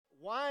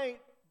Why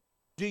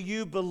do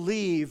you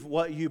believe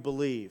what you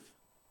believe?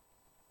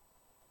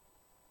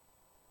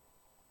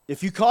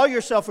 If you call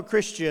yourself a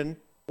Christian,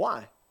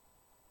 why?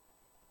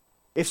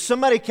 If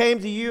somebody came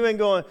to you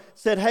and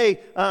said, hey,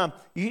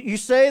 you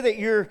say that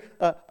you're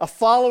a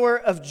follower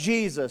of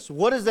Jesus.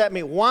 What does that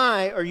mean?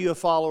 Why are you a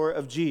follower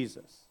of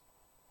Jesus?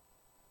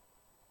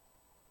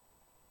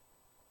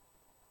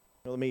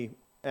 Well, let me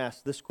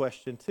ask this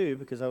question too,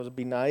 because I would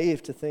be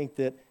naive to think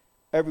that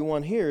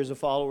everyone here is a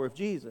follower of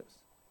Jesus.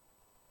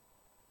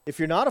 If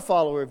you're not a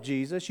follower of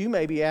Jesus, you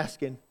may be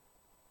asking,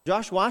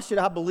 Josh, why should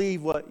I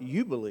believe what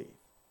you believe?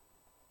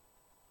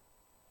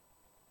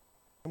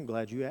 I'm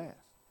glad you asked,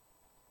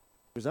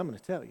 because I'm going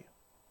to tell you.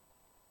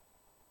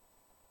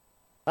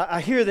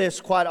 I hear this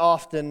quite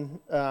often.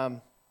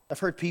 I've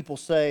heard people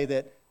say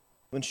that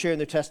when sharing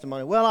their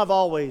testimony, well, I've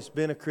always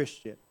been a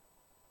Christian.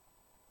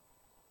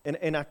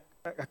 And I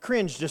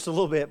cringe just a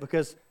little bit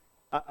because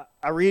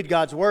I read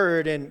God's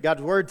Word, and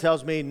God's Word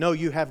tells me, no,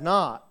 you have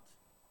not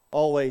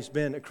always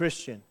been a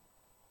Christian.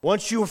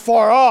 Once you were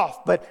far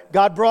off, but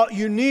God brought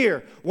you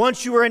near.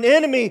 Once you were an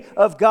enemy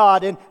of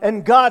God,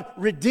 and God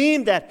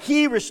redeemed that.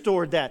 He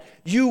restored that.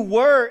 You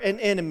were an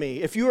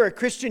enemy. If you were a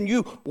Christian,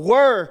 you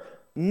were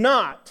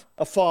not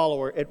a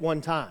follower at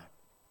one time.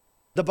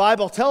 The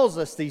Bible tells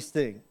us these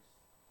things.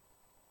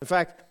 In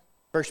fact,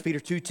 1 Peter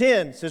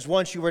 2:10 says,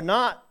 once you were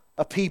not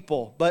a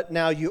people, but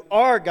now you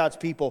are God's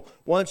people.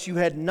 Once you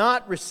had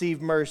not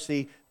received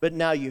mercy, but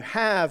now you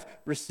have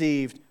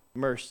received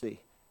mercy.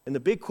 And the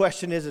big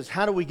question is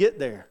how do we get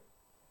there?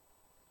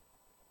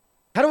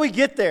 How do we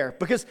get there?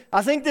 Because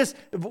I think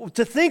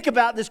to think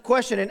about this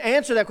question and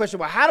answer that question,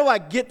 well, how do I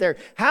get there?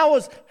 How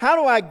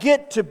do I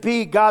get to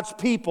be God's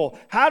people?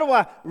 How do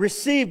I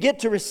get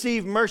to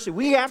receive mercy?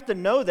 We have to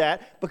know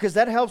that, because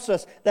that helps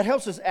us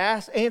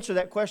answer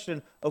that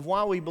question of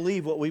why we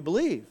believe what we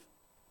believe.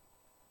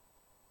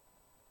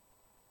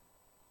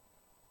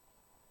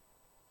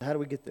 How do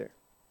we get there?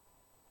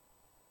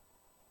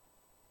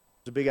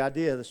 It's a big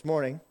idea this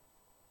morning.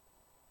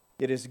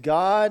 It is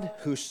God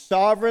who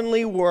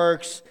sovereignly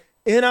works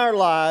in our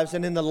lives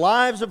and in the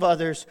lives of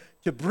others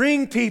to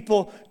bring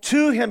people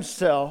to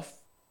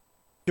Himself,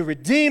 to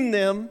redeem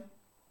them,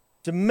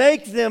 to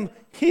make them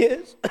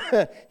His,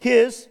 to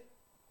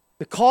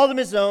call them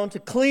His own, to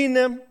clean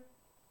them,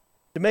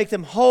 to make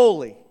them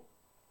holy.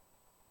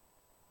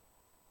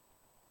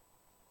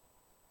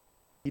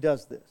 He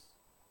does this.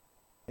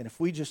 And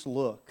if we just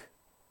look,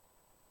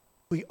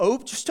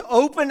 just to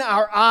open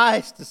our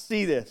eyes to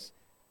see this,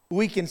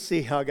 we can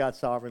see how God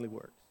sovereignly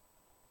works.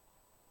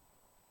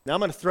 Now I'm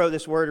going to throw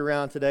this word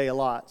around today a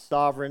lot.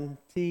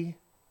 Sovereignty,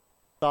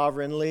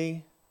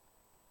 sovereignly.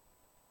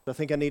 So I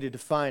think I need to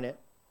define it.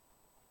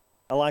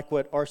 I like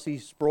what R.C.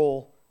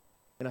 Sproul,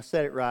 and I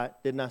said it right,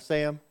 didn't I,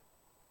 Sam?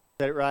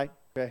 Said it right?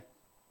 Okay.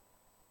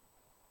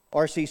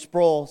 R.C.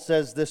 Sproul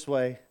says this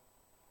way: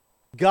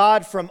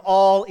 God from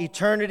all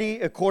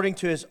eternity, according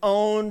to His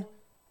own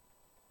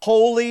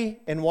holy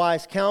and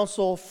wise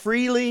counsel,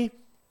 freely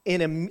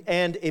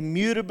and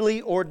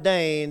immutably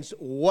ordains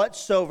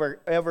whatsoever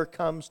ever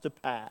comes to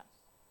pass.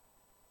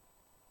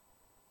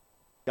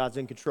 God's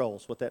in control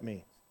is what that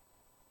means.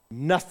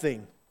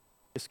 Nothing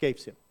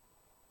escapes Him.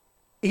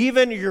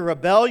 Even your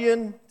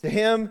rebellion to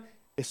Him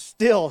is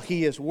still,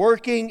 He is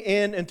working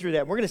in and through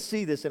that. We're going to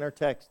see this in our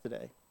text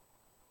today.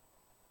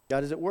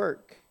 God is at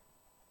work.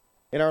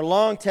 In our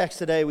long text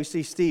today, we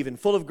see Stephen,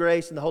 full of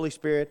grace and the Holy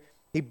Spirit.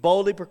 He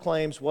boldly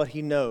proclaims what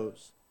he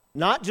knows.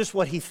 Not just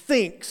what he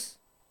thinks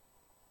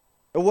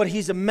or what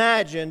he's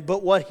imagined,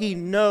 but what he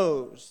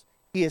knows.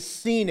 He has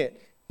seen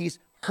it. He's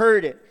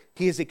heard it.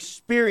 He has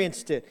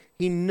experienced it.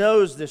 He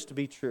knows this to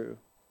be true.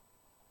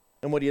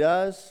 And what he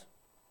does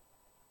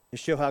is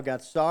show how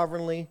God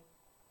sovereignly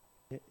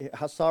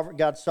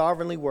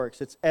works.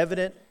 It's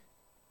evident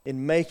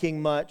in making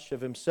much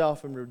of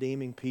Himself and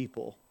redeeming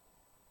people.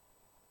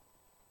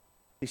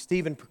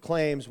 Stephen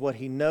proclaims what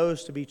he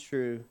knows to be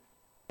true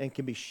and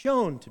can be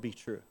shown to be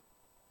true.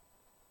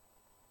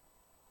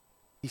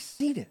 He's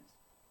seen it.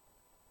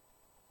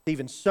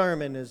 Stephen's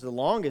sermon is the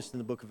longest in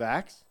the book of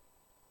Acts.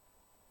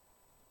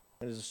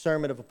 It is a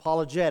sermon of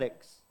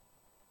apologetics.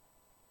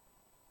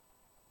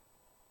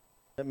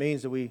 That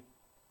means that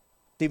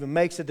Stephen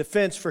makes a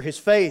defense for his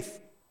faith.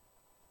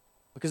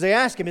 Because they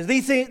ask him, is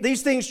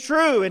these things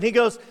true? And he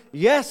goes,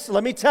 yes,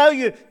 let me tell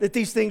you that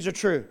these things are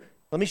true.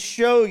 Let me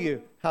show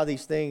you how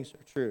these things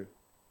are true.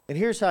 And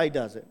here's how he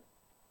does it.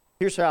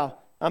 Here's how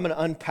I'm going to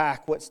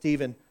unpack what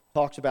Stephen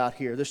talks about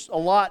here. There's a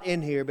lot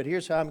in here, but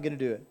here's how I'm going to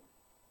do it.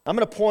 I'm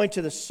going to point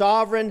to the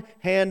sovereign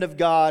hand of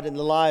God in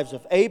the lives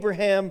of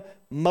Abraham,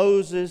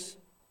 Moses,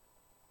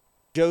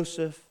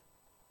 Joseph,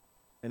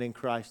 and in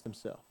Christ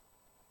Himself.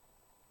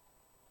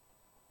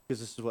 Because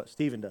this is what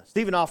Stephen does.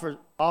 Stephen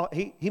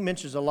he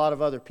mentions a lot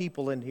of other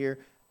people in here,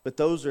 but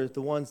those are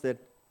the ones that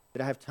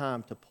I have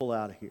time to pull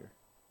out of here.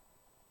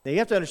 Now you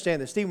have to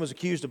understand that Stephen was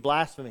accused of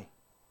blasphemy. He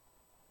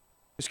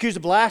was accused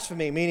of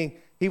blasphemy, meaning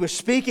he was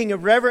speaking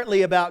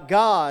irreverently about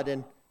God.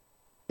 And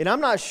I'm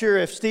not sure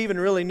if Stephen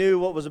really knew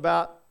what was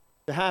about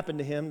to happen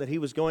to him, that he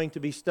was going to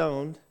be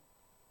stoned.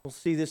 We'll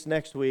see this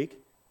next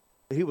week.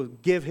 He will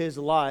give his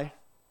life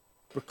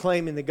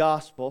proclaiming the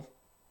gospel.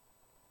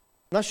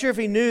 I'm not sure if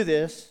he knew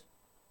this,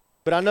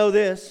 but I know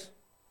this.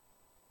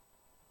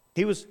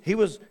 He was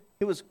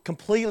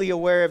completely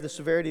aware of the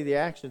severity of the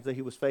actions that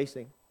he was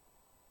facing.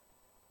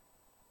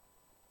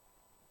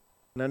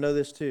 And I know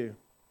this too.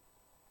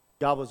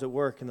 God was at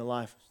work in the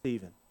life of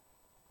Stephen.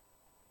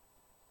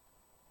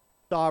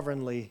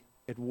 Sovereignly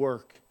at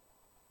work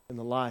in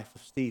the life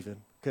of Stephen,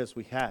 because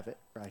we have it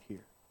right here.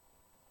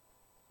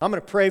 I'm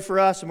going to pray for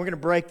us, and we're going to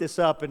break this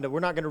up, and we're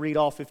not going to read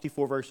all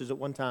 54 verses at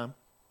one time.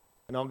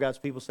 And all God's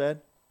people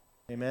said,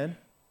 amen?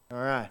 All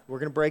right, we're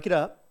going to break it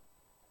up,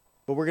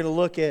 but we're going to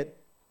look at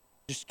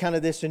just kind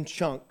of this in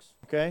chunks,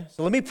 okay?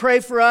 So let me pray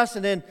for us,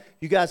 and then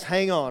you guys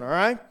hang on, all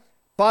right?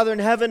 Father in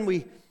heaven,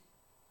 we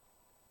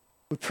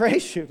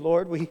praise you,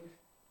 Lord. We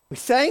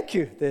thank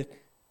you that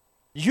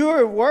you're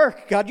at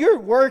work. God, you're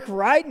at work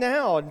right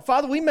now. And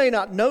Father, we may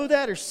not know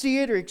that or see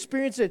it or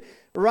experience it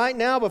right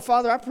now, but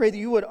Father, I pray that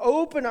you would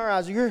open our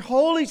eyes, your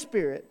Holy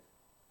Spirit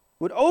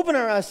would open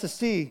our eyes to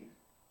see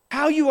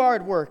how you are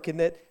at work and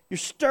that you're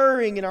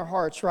stirring in our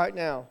hearts right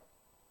now.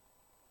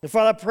 And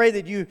Father, I pray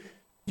that you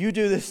do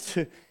this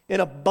in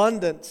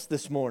abundance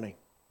this morning.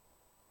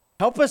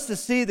 Help us to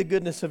see the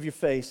goodness of your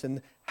face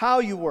and how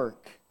you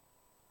work.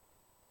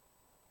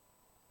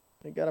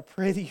 And God, I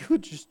pray that you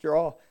would just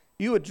draw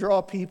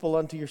people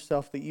unto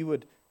yourself, that you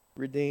would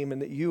redeem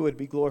and that you would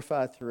be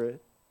glorified through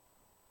it.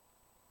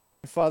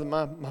 And Father,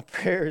 my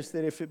prayer is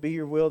that if it be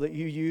your will that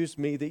you use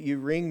me, that you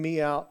wring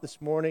me out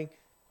this morning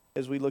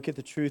as we look at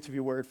the truth of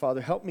your word.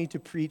 Father, help me to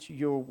preach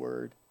your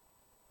word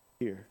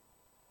here.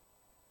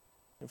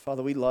 And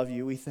Father, we love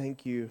you. We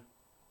thank you.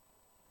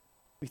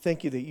 We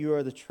thank you that you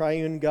are the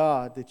triune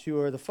God, that you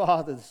are the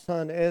Father, the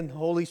Son, and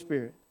Holy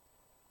Spirit,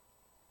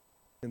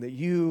 and that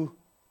you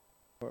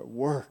are at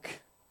work.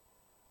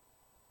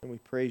 And we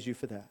praise you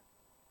for that.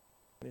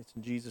 And it's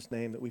in Jesus'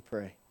 name that we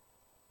pray.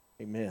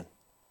 Amen.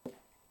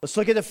 Let's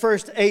look at the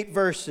first 8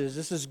 verses.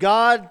 This is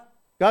God's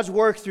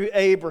work through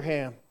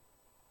Abraham.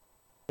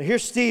 Now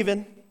here's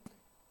Stephen.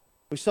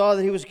 We saw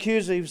that he was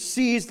accused, he was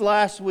seized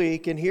last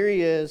week, and here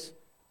he is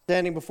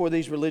standing before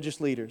these religious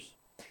leaders.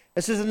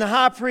 It says, and the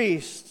high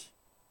priest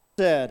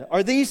said,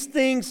 are these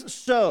things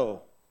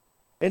so?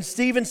 And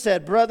Stephen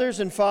said, brothers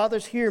and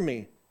fathers, hear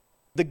me.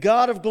 The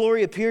God of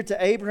glory appeared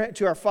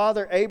to our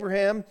father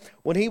Abraham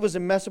when he was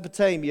in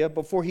Mesopotamia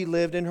before he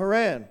lived in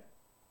Haran,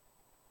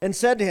 and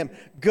said to him,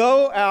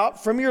 go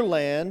out from your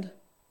land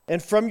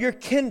and from your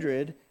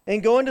kindred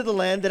and go into the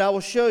land that I will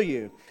show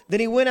you.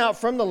 Then he went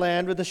out from the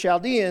land with the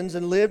Chaldeans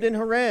and lived in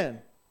Haran.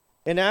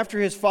 And after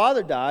his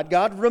father died,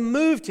 God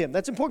removed him.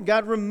 That's important.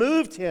 God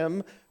removed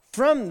him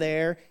from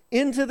there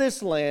into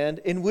this land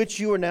in which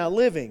you are now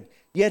living.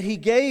 Yet he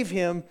gave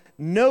him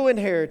no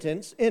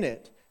inheritance in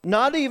it,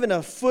 not even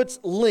a foot's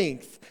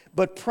length,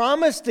 but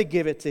promised to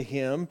give it to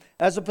him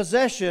as a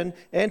possession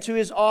and to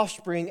his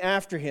offspring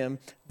after him,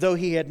 though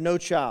he had no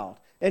child.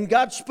 And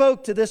God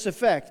spoke to this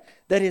effect,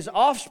 that his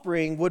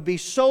offspring would be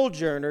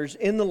sojourners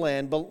in the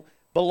land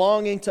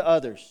belonging to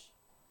others,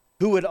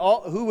 who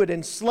would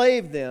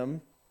enslave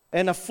them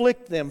and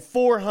afflict them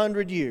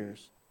 400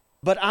 years.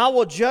 But I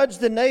will judge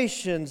the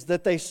nations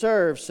that they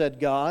serve, said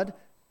God,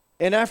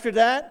 and after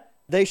that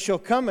they shall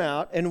come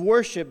out and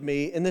worship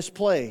me in this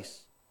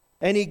place.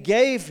 And he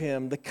gave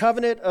him the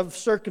covenant of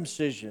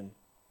circumcision.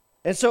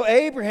 And so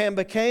Abraham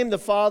became the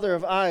father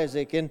of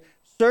Isaac and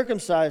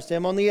circumcised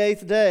him on the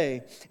 8th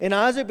day. And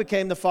Isaac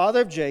became the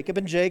father of Jacob,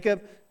 and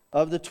Jacob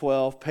of the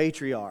 12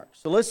 patriarchs.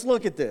 So let's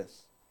look at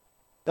this.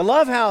 I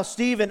love how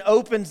Stephen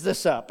opens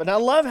this up, and I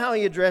love how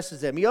he addresses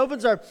them. He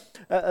opens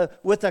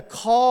with a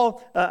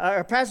call,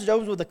 our passage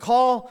opens with a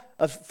call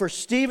for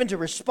Stephen to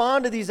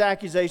respond to these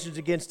accusations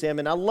against him,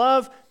 and I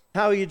love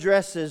how he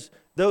addresses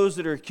those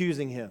that are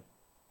accusing him.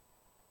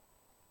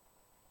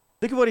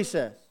 Look at what he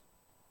says.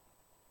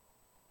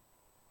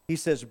 He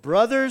says,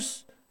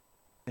 brothers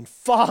and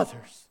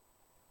fathers.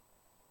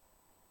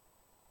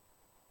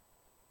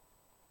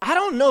 I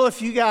don't know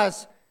if you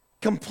guys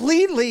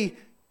completely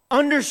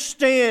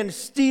understand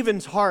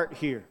Stephen's heart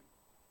here.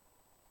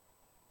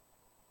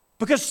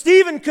 Because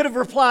Stephen could have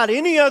replied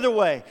any other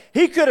way.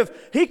 He could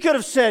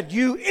have said,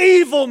 you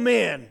evil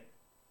men,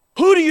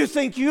 who do you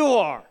think you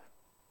are?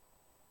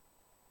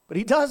 But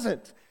he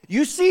doesn't.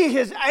 You see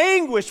his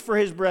anguish for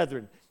his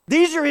brethren.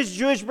 These are his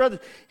Jewish brothers.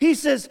 He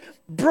says,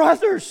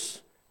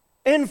 brothers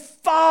and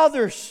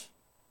fathers.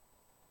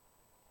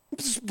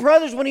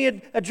 Brothers, when he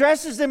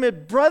addresses them as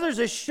brothers,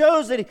 it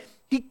shows that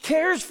he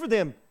cares for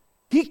them.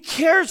 He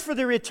cares for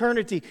their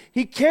eternity.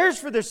 He cares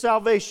for their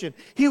salvation.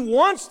 He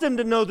wants them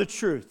to know the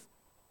truth.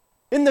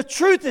 And the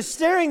truth is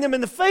staring them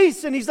in the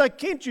face, and he's like,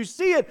 can't you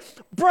see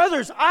it?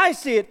 Brothers, I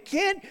see it.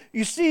 Can't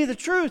you see the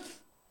truth?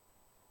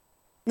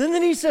 And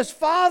then he says,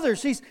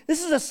 fathers. This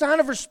is a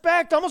sign of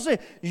respect. Almost saying,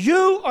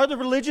 you are the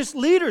religious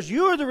leaders.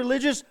 You are the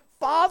religious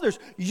fathers.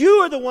 You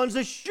are the ones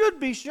that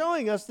should be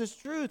showing us this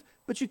truth.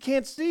 But you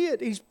can't see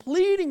it. He's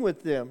pleading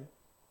with them.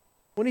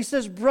 When he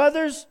says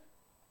brothers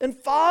and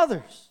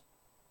fathers,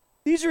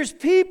 these are his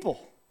people.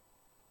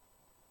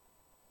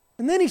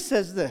 And then he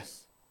says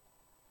this,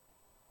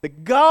 the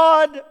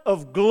God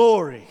of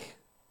glory.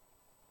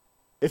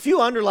 If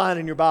you underline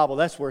in your Bible,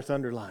 that's worth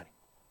underlining.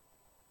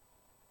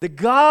 The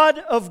God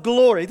of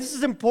glory. This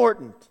is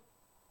important.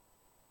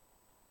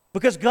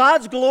 Because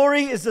God's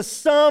glory is the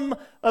sum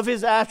of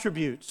His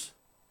attributes.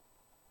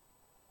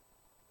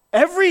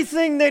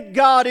 Everything that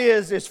God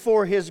is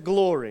for His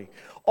glory.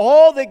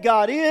 All that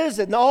God is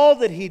and all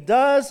that He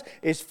does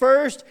is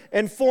first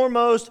and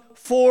foremost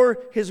for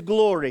His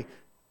glory.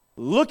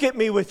 Look at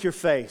me with your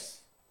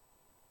face.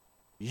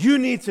 You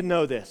need to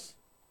know this.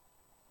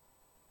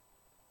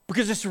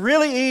 Because it's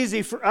really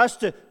easy for us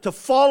to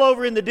fall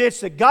over in the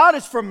ditch that God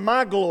is for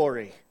my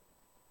glory.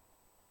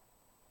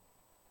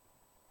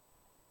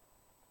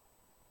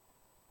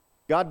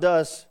 God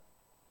does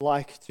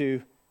like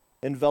to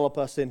envelop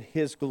us in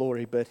His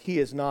glory, but He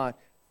is not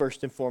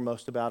first and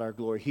foremost about our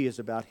glory. He is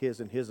about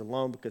His and His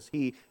alone, because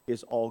He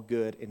is all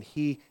good, and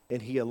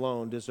He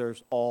alone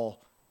deserves all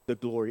the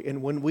glory.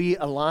 And when we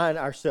align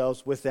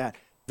ourselves with that,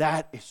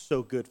 that is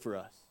so good for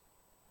us.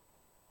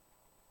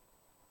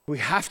 We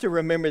have to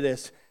remember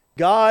this.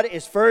 God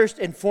is first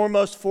and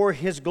foremost for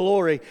His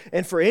glory.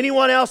 And for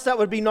anyone else, that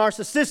would be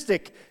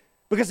narcissistic.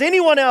 Because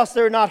anyone else,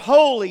 they're not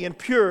holy and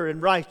pure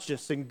and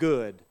righteous and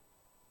good.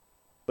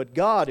 But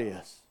God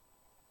is.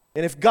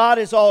 And if God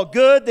is all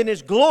good, then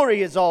His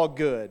glory is all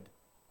good.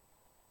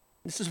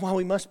 This is why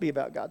we must be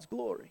about God's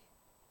glory.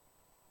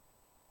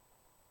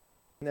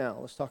 Now,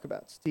 let's talk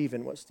about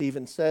Stephen. What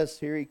Stephen says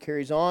here, he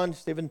carries on.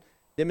 Stephen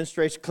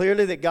demonstrates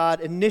clearly that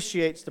God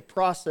initiates the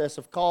process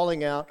of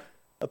calling out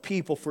a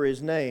people for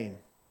His name.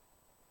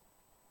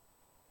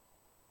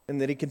 And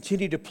that He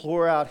continued to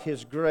pour out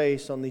His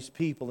grace on these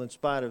people in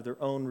spite of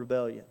their own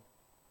rebellion.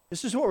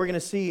 This is what we're going to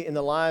see in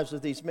the lives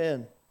of these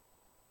men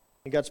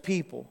and God's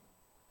people.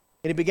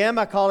 And He began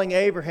by calling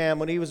Abraham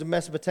when he was in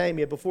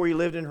Mesopotamia, before he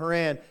lived in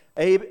Haran.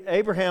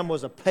 Abraham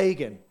was a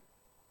pagan.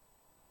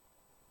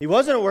 He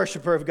wasn't a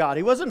worshiper of God.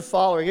 He wasn't a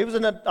follower. He was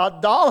an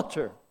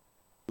idolater,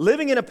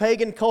 living in a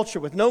pagan culture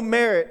with no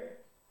merit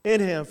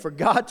in him for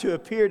God to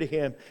appear to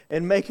him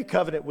and make a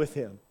covenant with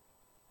him.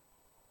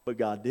 But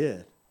God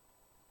did.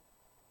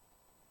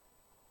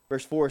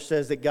 Verse 4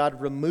 says that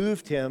God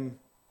removed him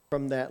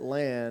from that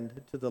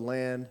land to the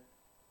land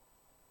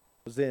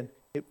was in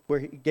where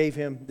He gave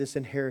him this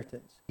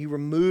inheritance. He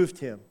removed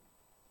him.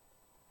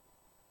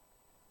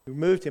 He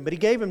removed him, but He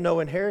gave him no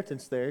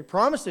inheritance there. He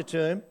promised it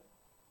to him.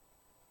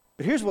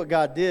 But here's what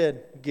God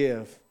did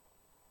give.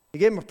 He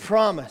gave him a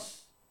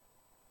promise.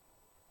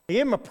 He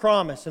gave him a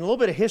promise, and a little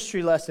bit of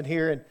history lesson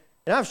here. And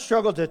I've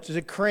struggled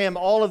to cram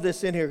all of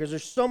this in here because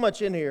there's so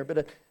much in here.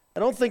 But I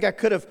don't think I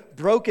could have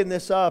broken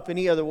this up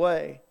any other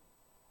way.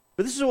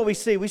 But this is what we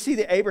see. We see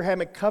the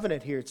Abrahamic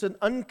covenant here. It's an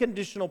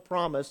unconditional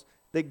promise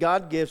that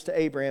God gives to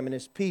Abraham and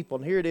his people.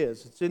 And here it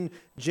is. It's in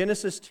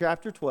Genesis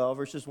chapter 12,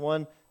 verses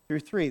 1 through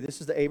 3.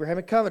 This is the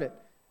Abrahamic covenant.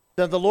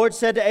 So the Lord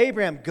said to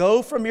Abraham,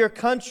 go from your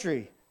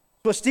country.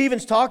 That's what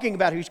Stephen's talking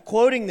about. He's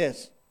quoting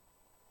this.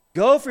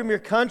 Go from your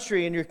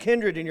country and your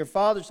kindred and your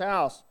father's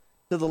house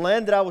to the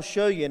land that I will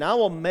show you. And I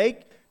will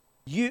make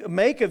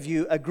of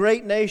you a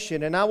great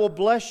nation, and I will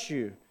bless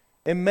you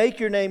and make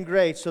your name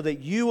great so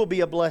that you will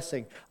be a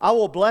blessing. I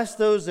will bless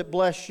those that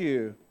bless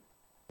you,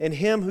 and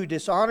him who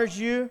dishonors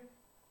you,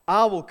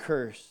 I will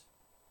curse.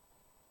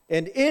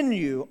 And in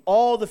you,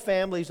 all the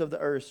families of the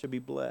earth shall be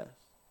blessed.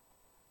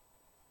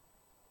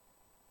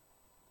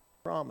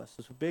 Promise.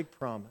 It's a big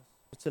promise.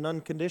 It's an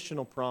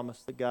unconditional promise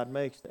that God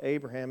makes to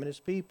Abraham and his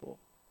people.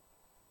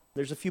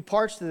 There's a few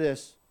parts to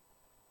this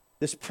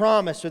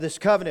promise or this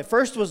covenant.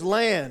 First was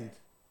land.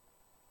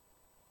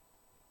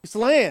 It's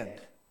land.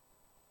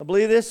 I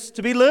believe this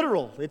to be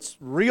literal. It's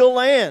real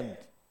land.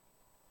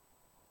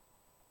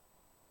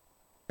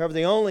 However,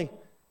 the only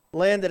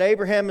land that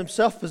Abraham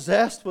himself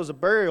possessed was a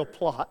burial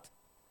plot.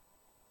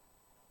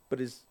 But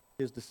his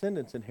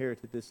descendants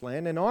inherited this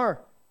land and are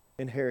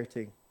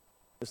inheriting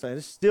this land.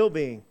 It's still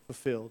being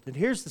fulfilled. And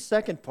here's the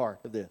second part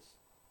of this.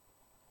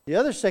 The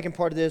other second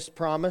part of this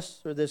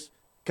promise or this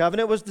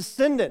covenant was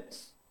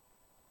descendants.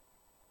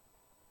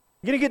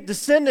 You're going to get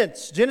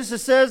descendants.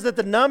 Genesis says that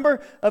the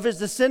number of his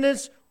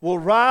descendants will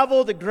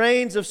rival the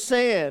grains of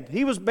sand.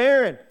 He was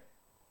barren.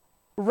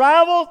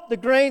 Rival the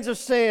grains of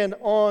sand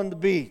on the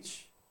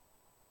beach.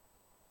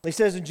 He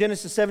says in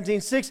Genesis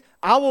 17:6,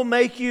 I will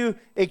make you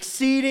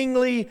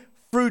exceedingly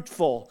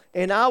fruitful,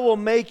 and I will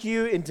make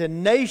you into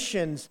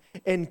nations,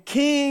 and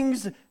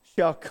kings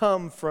shall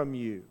come from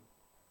you.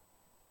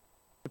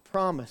 The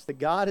promise that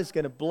God is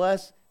going to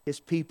bless his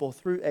people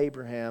through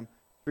Abraham,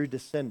 through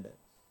descendants.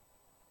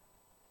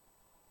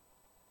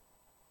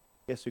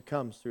 Guess who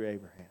comes through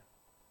Abraham?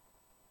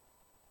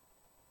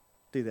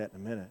 Do that in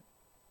a minute.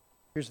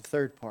 Here's the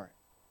third part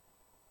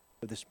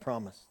of this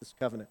promise, this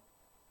covenant.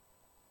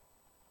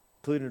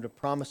 Including a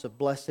promise of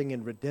blessing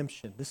and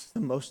redemption. This is the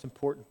most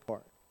important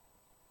part.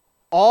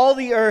 All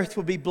the earth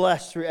will be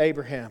blessed through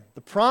Abraham.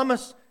 The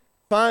promise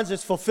finds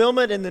its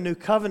fulfillment in the new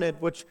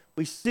covenant, which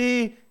we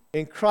see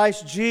in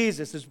Christ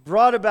Jesus. Is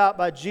brought about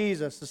by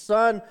Jesus, the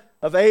son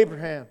of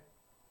Abraham.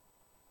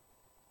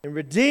 And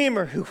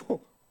Redeemer who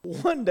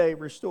one day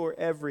restore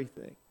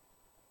everything.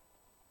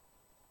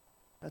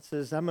 God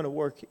says, I'm going to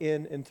work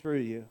in and through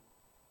you.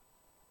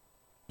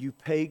 You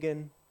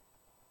pagan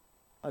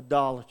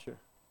idolater.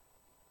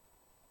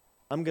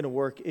 I'm going to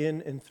work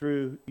in and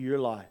through your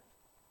life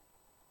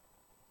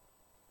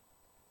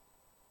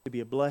to be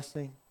a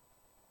blessing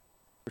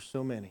for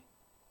so many.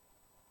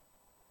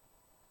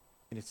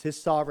 And it's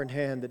His sovereign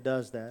hand that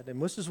does that.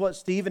 And this is what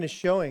Stephen is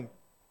showing.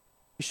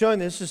 He's showing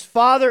this is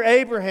Father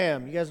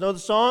Abraham. You guys know the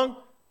song?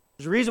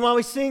 There's a reason why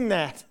we sing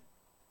that.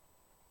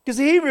 Because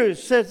the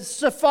Hebrews said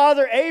it's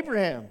Father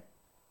Abraham,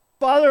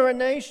 father of a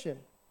nation.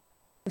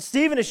 And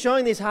Stephen is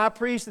showing these high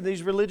priests and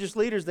these religious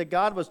leaders that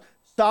God was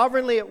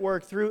sovereignly at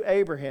work through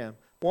Abraham,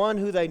 one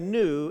who they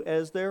knew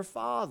as their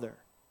father.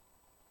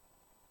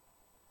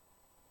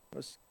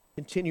 Let's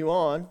continue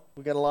on.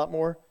 We've got a lot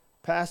more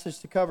passage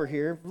to cover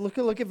here.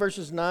 Look at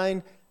verses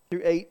 9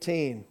 through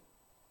 18.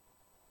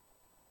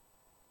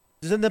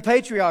 Then the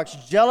patriarchs,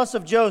 jealous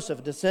of Joseph,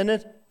 a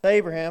descendant of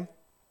Abraham,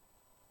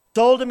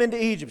 sold him into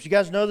Egypt. You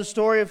guys know the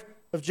story of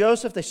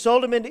Joseph? They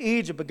sold him into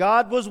Egypt, but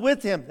God was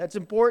with him. That's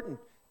important.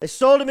 They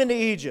sold him into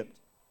Egypt,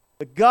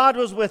 but God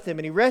was with him,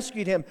 and He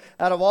rescued him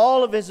out of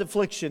all of his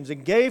afflictions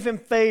and gave him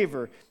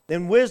favor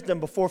and wisdom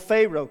before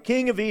Pharaoh,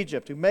 king of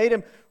Egypt, who made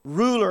him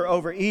ruler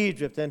over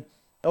Egypt and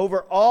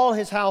over all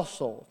his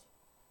household.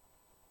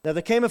 Now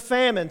there came a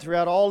famine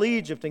throughout all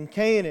Egypt and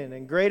Canaan,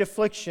 and great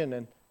affliction,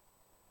 and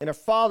our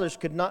fathers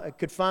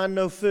could find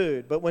no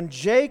food. But when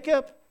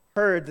Jacob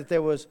heard that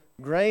there was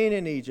grain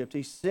in Egypt,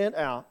 he sent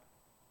out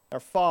our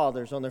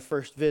fathers on their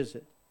first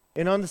visit.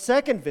 And on the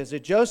second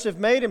visit, Joseph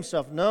made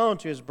himself known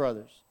to his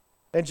brothers.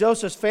 And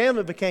Joseph's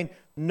family became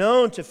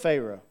known to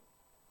Pharaoh.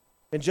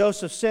 And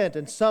Joseph sent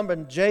and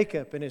summoned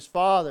Jacob and his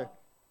father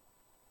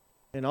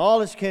and all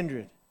his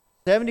kindred,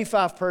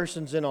 75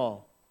 persons in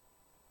all.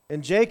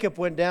 And Jacob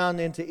went down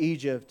into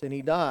Egypt, and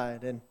he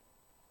died, and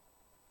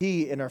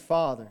he and our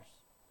fathers.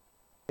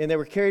 And they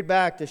were carried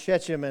back to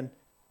Shechem and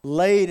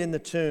laid in the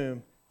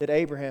tomb that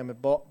Abraham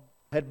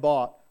had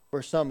bought for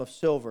a sum of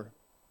silver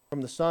from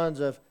the sons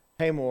of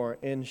Hamor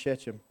in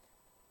Shechem.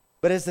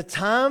 But as the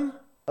time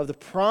of the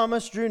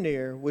promise drew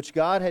near, which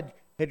God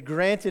had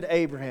granted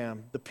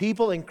Abraham, the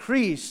people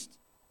increased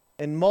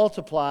and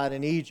multiplied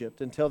in Egypt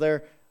until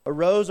there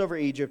arose over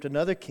Egypt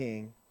another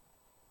king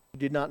who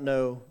did not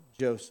know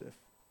Joseph.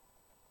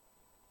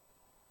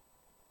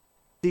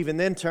 Stephen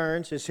then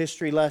turns his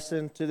history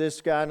lesson to this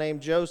guy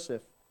named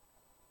Joseph.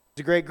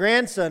 He's a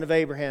great-grandson of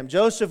Abraham.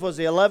 Joseph was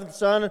the 11th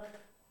son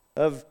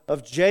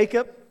of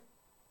Jacob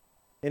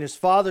and his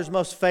father's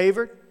most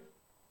favored.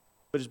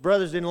 But his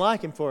brothers didn't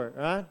like him for it,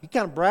 right? He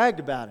kind of bragged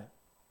about it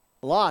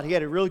a lot. He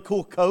had a really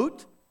cool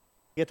coat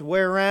he had to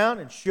wear around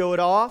and show it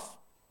off.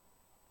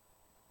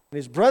 And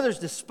his brothers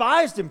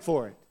despised him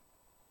for it.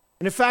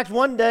 And in fact,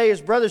 one day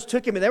his brothers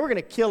took him and they were going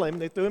to kill him.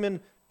 They threw him in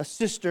a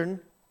cistern.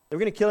 They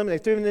were going to kill him. They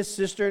threw him in this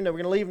cistern. They were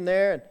going to leave him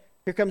there. And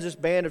here comes this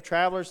band of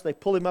travelers. They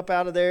pull him up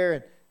out of there.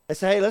 And they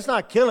say, hey, let's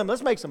not kill him.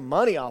 Let's make some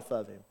money off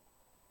of him.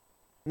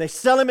 And they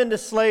sell him into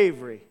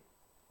slavery.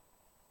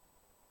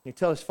 And he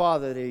tells his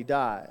father that he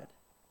died.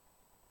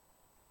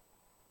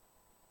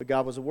 But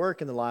God was at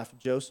work in the life of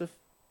Joseph.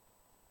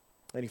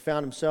 And he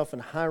found himself in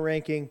a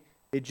high-ranking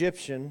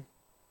Egyptian,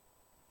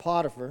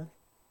 Potiphar,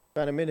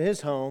 found him in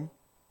his home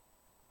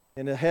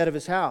and the head of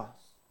his house.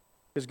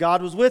 Because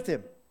God was with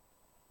him.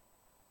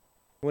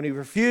 When he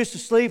refused to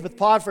sleep with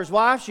Potiphar's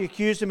wife, she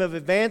accused him of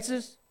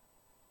advances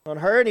on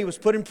her, and he was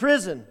put in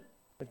prison.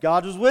 But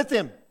God was with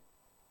him.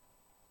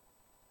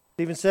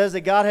 It even says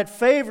that God had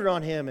favor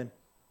on him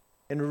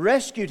and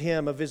rescued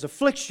him of his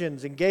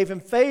afflictions and gave him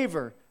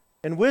favor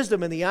and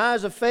wisdom in the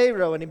eyes of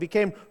Pharaoh, and he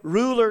became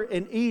ruler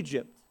in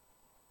Egypt.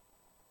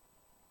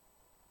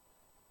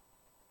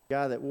 The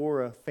guy that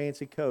wore a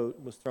fancy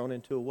coat was thrown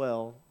into a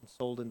well and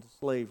sold into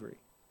slavery.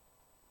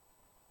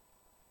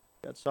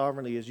 God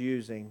sovereignly is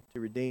using to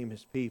redeem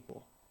His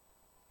people.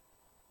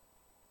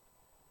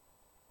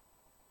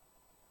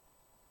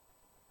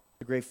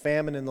 The great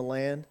famine in the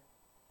land.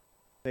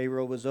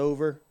 Pharaoh was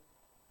over.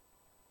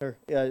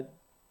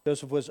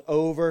 Joseph was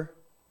over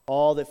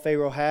all that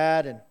Pharaoh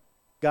had, and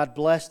God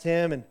blessed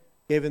him and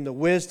gave him the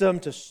wisdom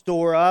to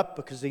store up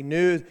because He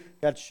knew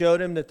God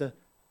showed him that the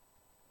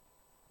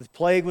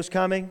plague was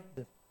coming.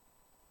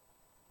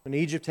 When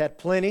Egypt had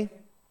plenty,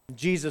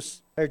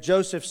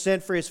 Joseph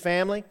sent for his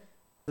family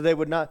so they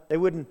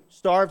wouldn't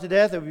starve to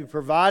death. They would be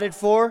provided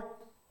for.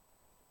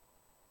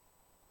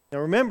 Now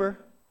remember,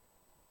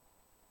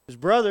 his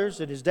brothers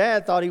and his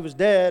dad thought he was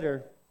dead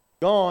or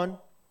gone,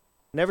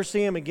 never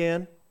see him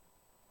again.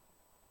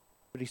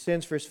 But he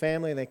sends for his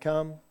family and they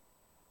come.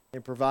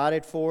 They're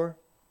provided for.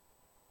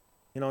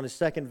 And on his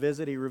second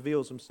visit, he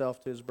reveals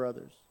himself to his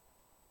brothers.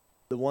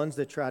 The ones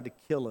that tried to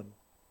kill him.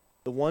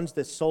 The ones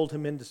that sold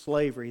him into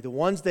slavery. The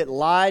ones that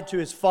lied to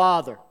his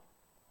father.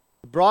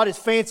 Brought his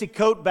fancy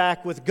coat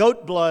back with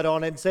goat blood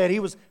on it and said he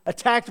was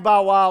attacked by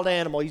a wild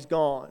animal. He's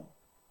gone.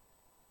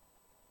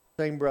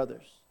 Same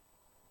brothers.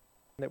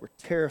 And they were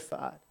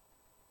terrified.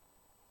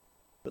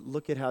 But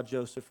look at how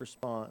Joseph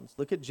responds.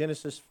 Look at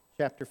Genesis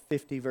chapter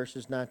 50,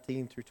 verses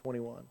 19 through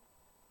 21.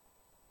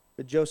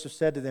 But Joseph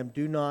said to them,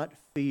 "Do not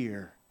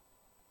fear,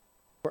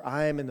 for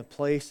I am in the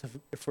place of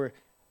for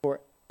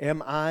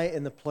am I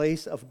in the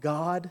place of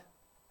God?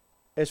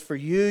 As for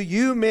you,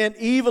 you meant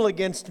evil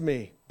against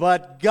me,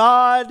 but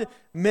God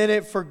meant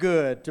it for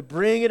good, to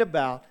bring it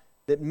about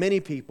that many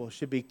people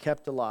should be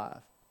kept alive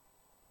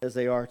as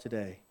they are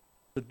today.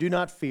 So do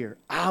not fear.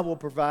 I will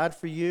provide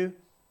for you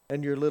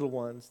and your little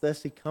ones."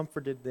 Thus he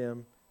comforted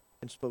them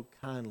and spoke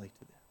kindly to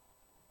them.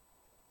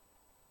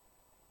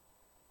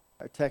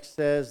 Our text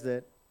says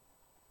that it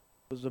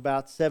was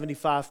about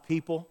 75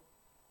 people,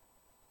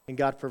 and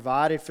God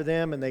provided for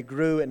them, and they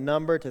grew in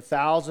number to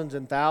thousands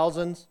and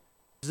thousands.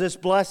 This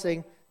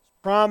blessing, this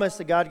promise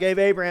that God gave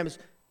Abraham is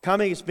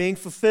coming, it's being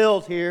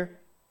fulfilled here.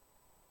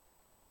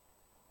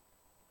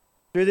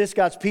 Through this,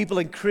 God's people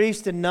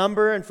increased in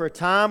number, and for a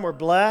time were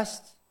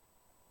blessed.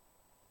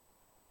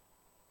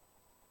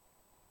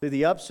 Through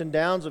the ups and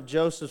downs of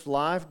Joseph's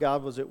life,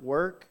 God was at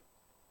work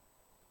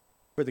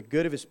for the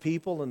good of his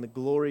people and the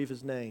glory of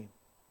his name.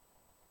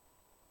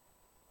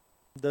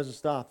 It doesn't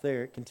stop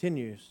there, it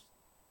continues.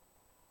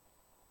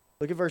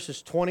 Look at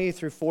verses 20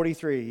 through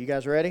 43. You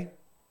guys ready?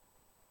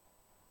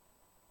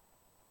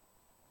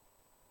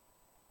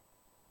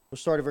 We'll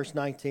start at verse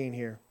 19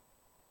 here.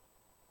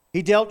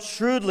 "He dealt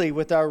shrewdly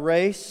with our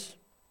race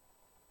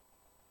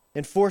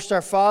and forced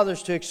our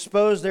fathers to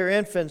expose their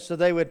infants so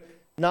they would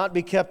not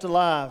be kept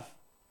alive.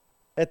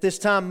 At this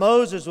time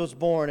Moses was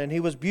born, and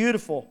he was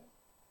beautiful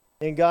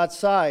in God's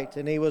sight,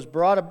 and he was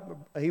brought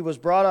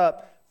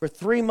up for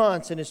 3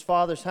 months in his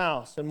father's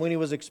house. And when he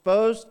was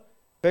exposed,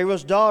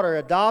 Pharaoh's daughter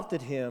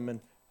adopted him and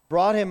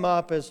brought him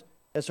up as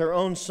her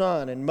own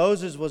son. And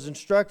Moses was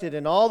instructed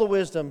in all the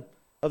wisdom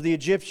of the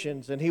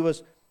Egyptians, and he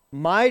was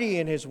mighty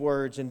in his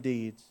words and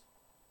deeds.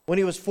 When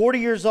he was 40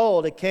 years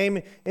old, it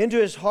came into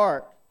his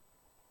heart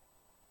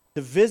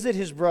to visit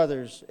his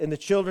brothers and the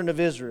children of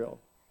Israel.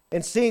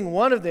 And seeing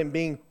one of them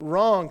being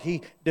wronged,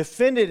 he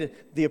defended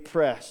the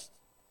oppressed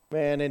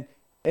man,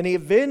 and he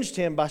avenged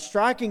him by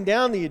striking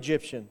down the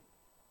Egyptian.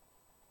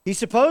 He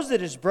supposed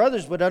that his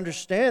brothers would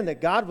understand that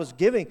God was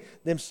giving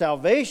them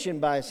salvation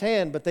by his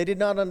hand, but they did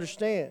not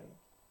understand.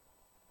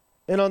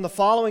 And on the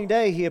following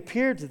day he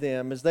appeared to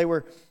them as they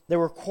were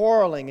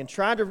quarreling and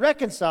tried to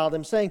reconcile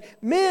them, saying,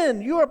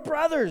 'Men, you are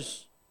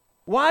brothers.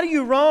 Why do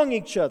you wrong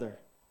each other?'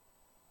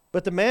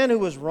 But the man who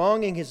was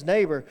wronging his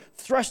neighbor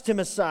thrust him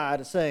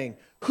aside, saying,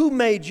 'Who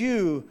made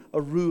you a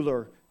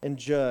ruler and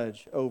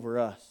judge over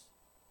us?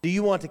 Do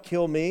you want to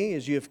kill me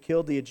as you have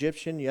killed the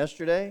Egyptian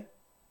yesterday?'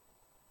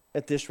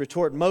 At this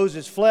retort,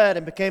 Moses fled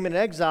and became an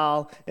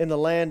exile in the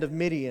land of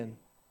Midian,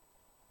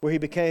 where he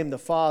became the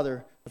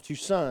father of 2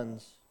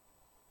 sons.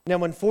 Now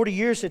when 40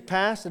 years had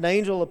passed, an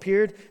angel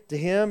appeared to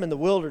him in the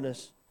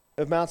wilderness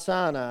of Mount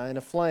Sinai in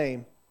a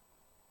flame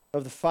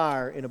of the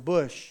fire in a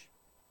bush.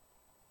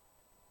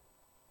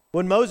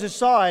 When Moses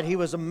saw it, he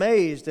was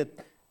amazed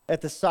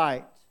at the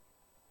sight.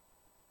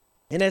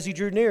 And as he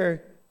drew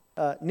near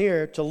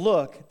to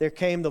look, there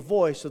came the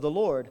voice of the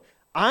Lord.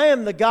 'I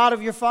am the God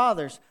of your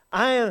fathers.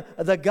 I am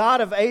the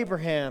God of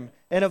Abraham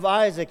and of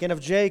Isaac and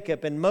of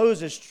Jacob.' And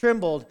Moses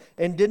trembled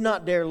and did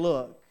not dare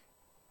look.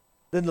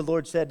 Then the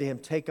Lord said to him,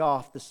 'Take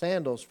off the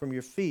sandals from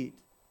your feet,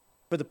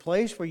 for the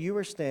place where you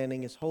are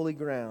standing is holy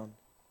ground.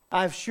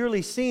 I have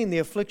surely seen the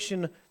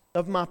affliction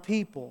of my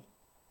people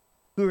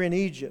who are in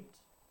Egypt,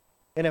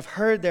 and have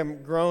heard their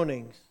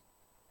groanings,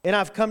 and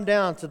I've come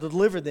down to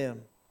deliver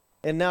them.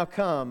 And now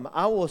come,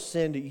 I will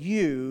send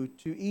you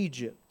to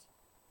Egypt.'"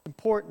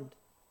 Important.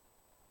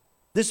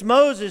 This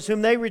Moses,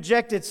 whom they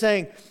rejected,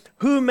 saying,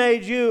 "Who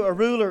made you a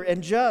ruler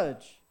and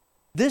judge?"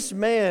 This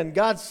man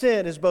God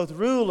sent as both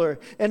ruler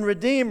and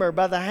redeemer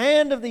by the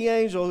hand of the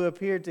angel who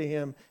appeared to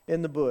him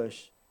in the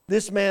bush.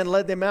 This man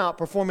led them out,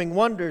 performing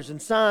wonders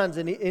and signs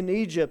in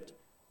Egypt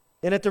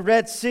and at the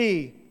Red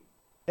Sea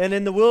and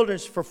in the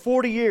wilderness for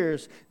 40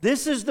 years.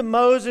 This is the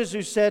Moses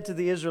who said to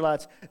the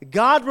Israelites,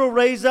 "God will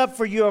raise up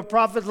for you a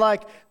prophet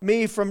like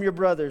me from your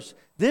brothers."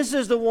 This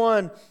is the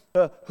one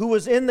who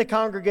was in the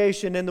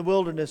congregation in the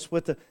wilderness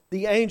with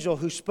the angel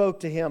who spoke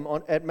to him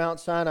at Mount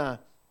Sinai.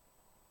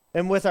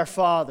 And with our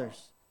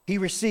fathers, he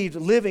received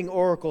living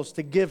oracles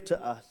to give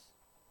to us.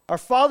 Our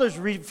fathers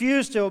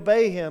refused to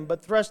obey him,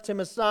 but thrust him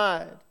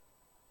aside.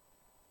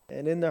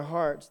 And in their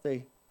hearts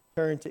they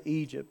turned to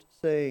Egypt,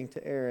 saying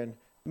to Aaron,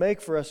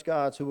 "Make for us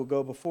gods who will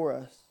go before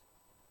us."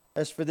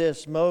 As for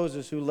this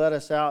Moses who led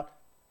us out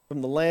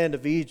from the land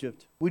of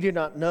Egypt, we do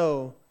not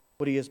know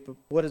what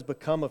has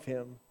become of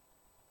him.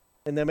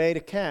 And they made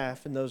a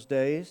calf in those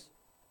days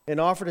and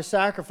offered a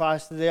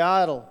sacrifice to the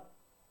idol,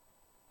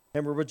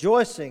 and were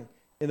rejoicing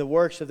in the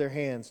works of their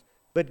hands.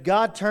 But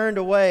God turned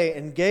away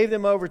and gave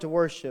them over to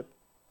worship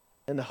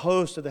and the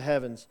host of the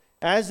heavens.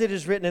 As it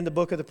is written in the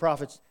book of the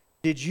prophets,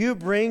 "Did you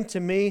bring to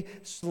me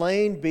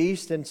slain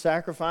beasts and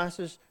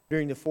sacrifices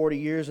during the 40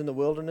 years in the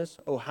wilderness,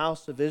 O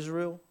house of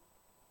Israel?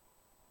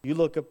 You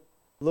look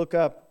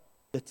up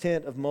the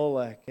tent of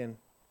Molech and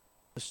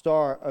the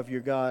star of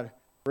your god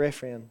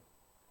Rephaim.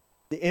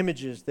 the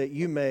images that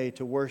you made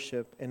to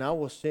worship, and I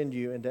will send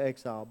you into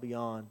exile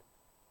beyond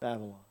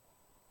Babylon.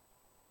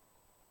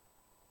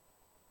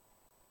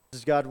 This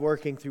is God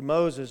working through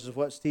Moses, is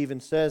what Stephen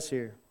says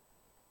here.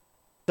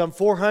 Some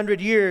 400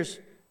 years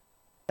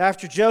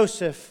after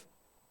Joseph,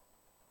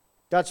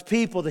 God's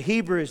people, the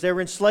Hebrews, they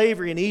were in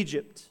slavery in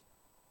Egypt,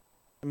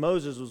 and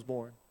Moses was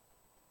born.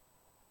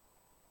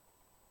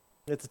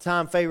 At the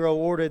time, Pharaoh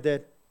ordered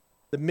that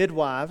the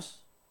midwives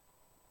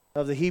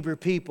of the Hebrew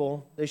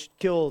people, they should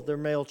kill their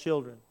male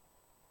children.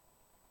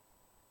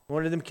 He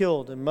wanted them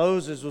killed, and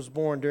Moses was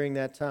born during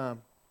that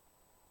time.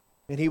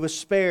 And he was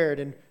spared,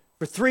 and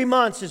for 3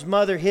 months his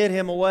mother hid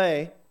him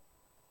away.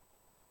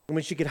 And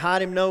when she could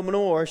hide him no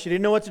more, she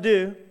didn't know what to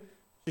do,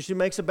 so she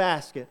makes a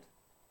basket.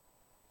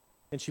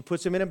 And she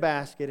puts him in a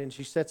basket, and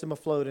she sets him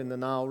afloat in the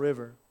Nile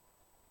River.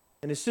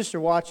 And his sister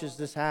watches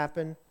this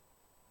happen.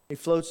 He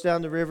floats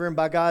down the river, and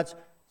by God's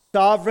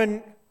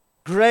sovereign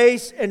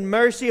grace and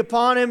mercy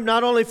upon him,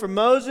 not only for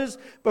Moses,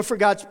 but for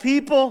God's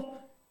people,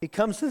 he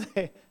comes to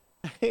the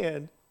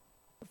hand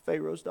of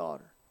Pharaoh's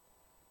daughter.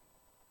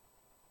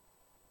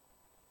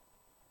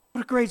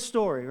 What a great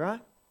story, right?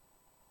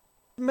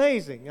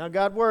 Amazing how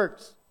God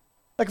works.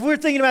 Like if we were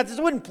thinking about this,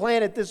 I wouldn't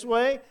plan it this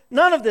way.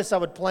 None of this I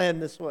would plan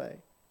this way.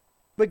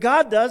 But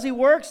God does. He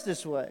works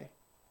this way.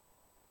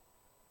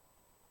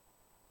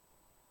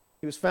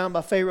 He was found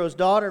by Pharaoh's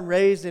daughter and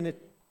raised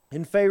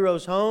in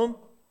Pharaoh's home.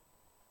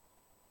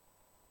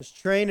 Was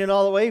trained in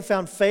all the way. He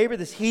found favor.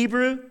 This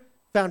Hebrew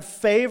found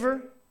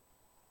favor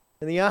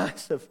in the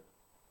eyes of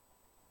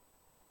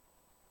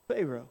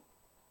Pharaoh,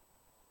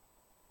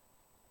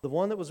 the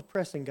one that was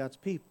oppressing God's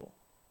people.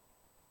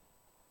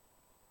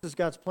 This is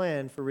God's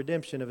plan for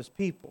redemption of His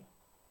people.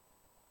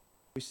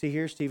 We see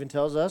here, Stephen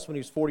tells us, when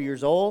he was 40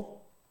 years old,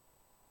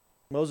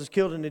 Moses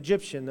killed an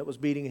Egyptian that was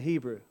beating a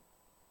Hebrew.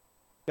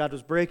 God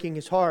was breaking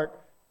his heart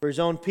for His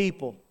own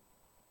people.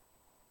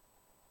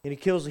 And He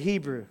kills the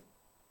Hebrew.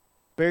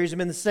 Buries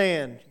him in the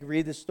sand. You can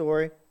read this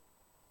story.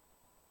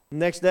 The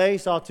next day, he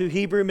saw 2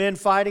 Hebrew men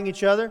fighting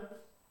each other.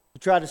 He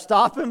tried to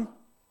stop him.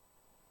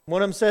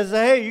 One of them says,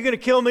 "Hey, you're going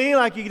to kill me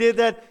like you did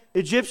that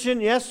Egyptian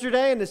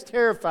yesterday?" And this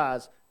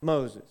terrifies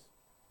Moses.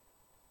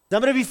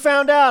 I'm going to be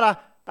found out.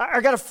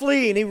 I got to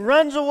flee. And he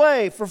runs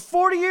away. For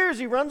 40 years,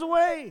 he runs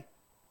away.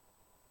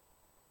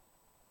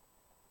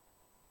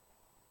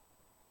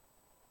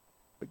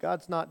 But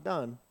God's not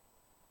done.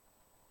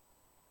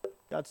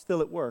 God's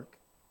still at work.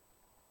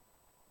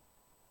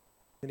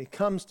 And He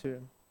comes to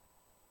him,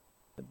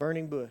 the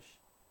burning bush.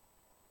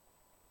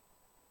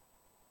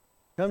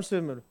 Comes to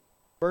him in a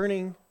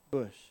burning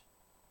bush.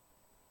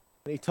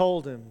 And He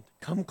told him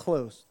to come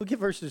close. Look at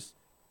verses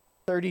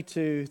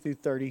 32 through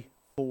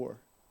 34.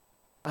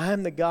 "I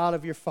am the God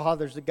of your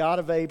fathers, the God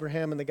of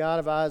Abraham and the God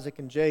of Isaac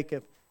and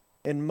Jacob."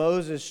 And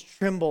Moses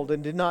trembled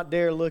and did not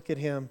dare look at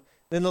him.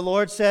 Then the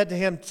Lord said to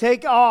him,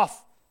 "Take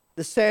off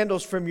the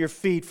sandals from your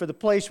feet, for the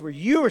place where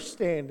you are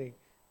standing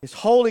is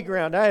holy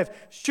ground. I have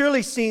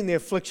surely seen the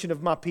affliction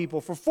of my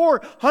people." For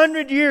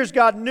 400 years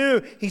God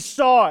knew, He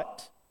saw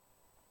it.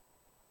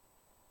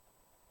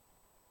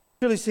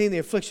 Surely seen the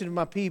affliction of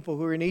my people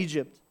who are in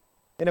Egypt,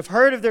 and have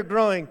heard of their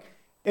growing.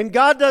 And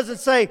God doesn't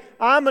say,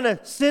 "I'm going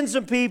to send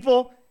some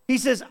people." He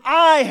says,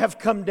 "I have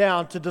come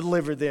down to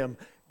deliver them."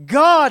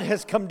 God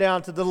has come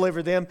down to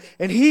deliver them,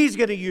 and He's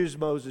going to use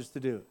Moses to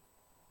do it.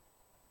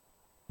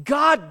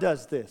 God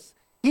does this.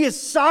 He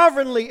is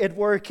sovereignly at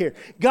work here.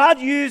 God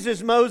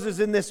uses Moses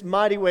in this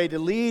mighty way to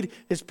lead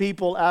His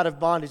people out of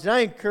bondage. And I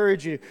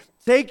encourage you,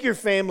 take your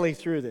family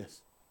through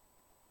this.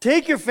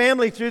 Take your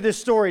family through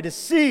this story to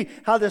see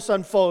how this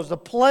unfolds, the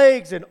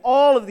plagues and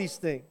all of these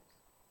things.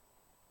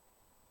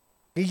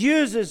 He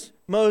uses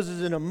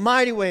Moses in a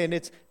mighty way, and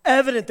it's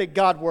evident that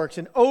God works.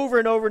 And over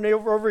and over and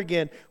over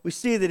again, we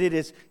see that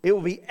it will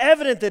be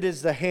evident that it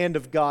is the hand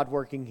of God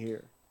working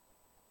here.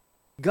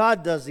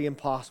 God does the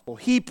impossible.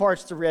 He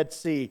parts the Red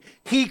Sea.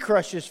 He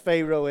crushes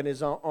Pharaoh and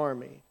his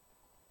army.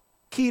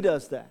 He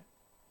does that.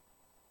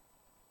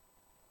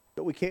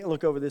 But we can't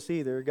look over this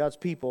either. God's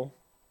people,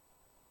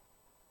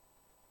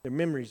 their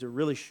memories are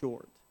really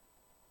short.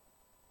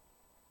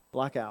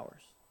 Like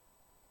ours.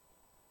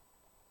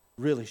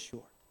 Really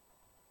short.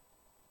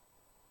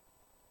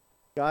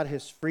 God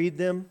has freed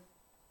them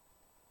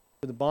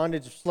from the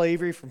bondage of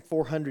slavery from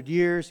 400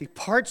 years. He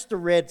parts the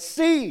Red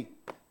Sea.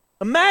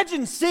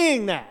 Imagine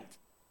seeing that.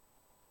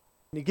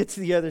 And you get to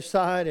the other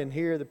side, and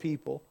here are the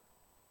people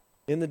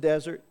in the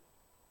desert,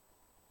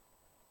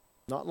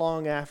 not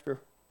long after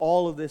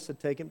all of this had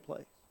taken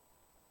place.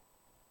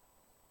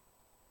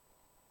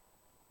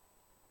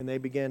 And they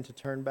began to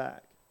turn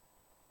back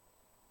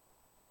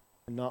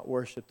and not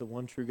worship the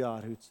one true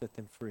God who had set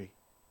them free.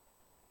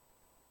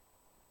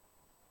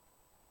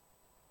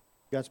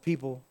 God's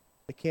people,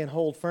 they can't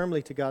hold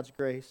firmly to God's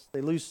grace.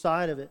 They lose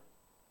sight of it.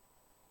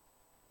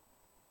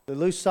 They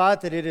lose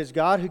sight that it is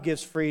God who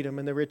gives freedom,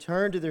 and they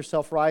return to their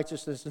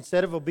self-righteousness.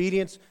 Instead of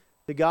obedience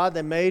to God,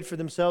 they made for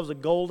themselves a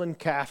golden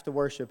calf to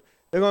worship.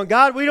 They're going,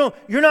 "God,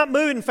 you're not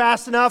moving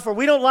fast enough, or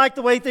we don't like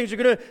the way things are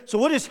going to, so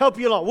we'll just help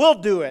you along.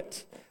 We'll do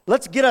it.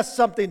 Let's get us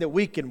something that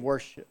we can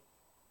worship."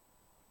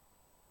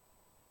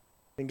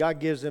 And God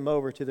gives them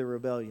over to the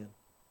rebellion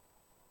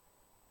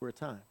for a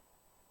time.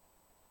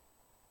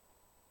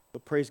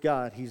 But praise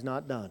God, He's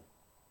not done.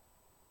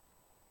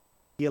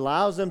 He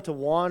allows them to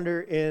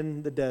wander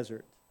in the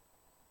desert.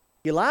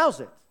 He allows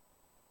it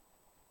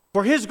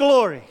for His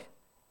glory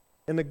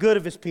and the good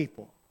of His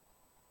people.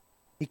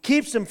 He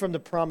keeps them from the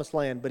promised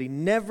land, but He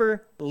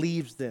never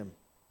leaves them.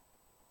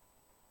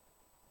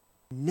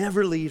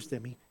 Never leaves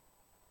them. He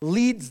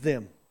leads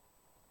them.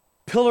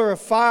 Pillar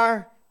of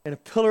fire and a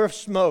pillar of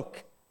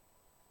smoke.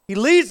 He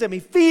leads them. He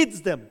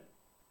feeds them.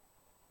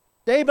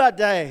 Day by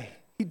day,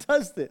 He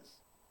does this.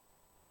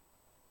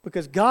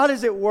 Because God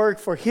is at work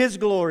for His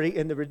glory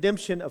in the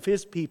redemption of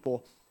His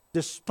people,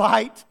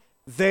 despite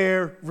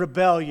their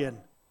rebellion.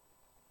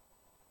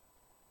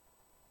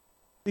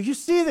 Do you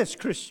see this,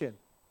 Christian?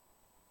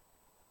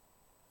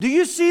 Do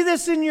you see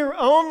this in your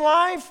own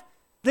life?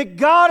 That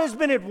God has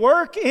been at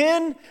work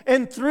in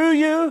and through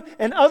you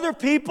and other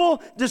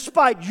people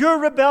despite your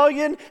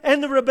rebellion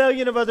and the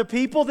rebellion of other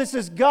people? This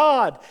is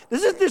God.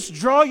 Doesn't this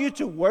draw you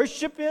to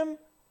worship Him?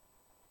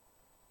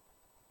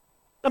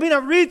 I mean, I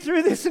read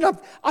through this and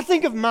I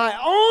think of my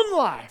own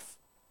life,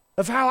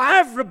 of how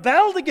I've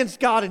rebelled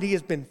against God and He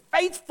has been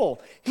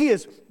faithful. He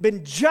has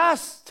been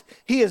just.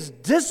 He has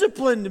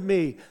disciplined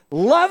me,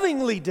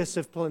 lovingly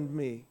disciplined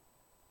me.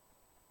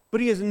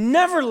 But He has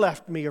never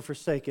left me or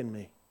forsaken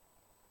me.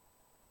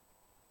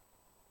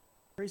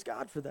 Praise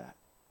God for that.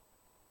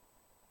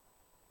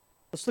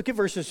 Let's look at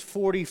verses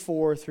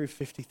 44 through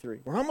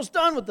 53. We're almost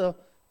done with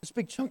this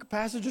big chunk of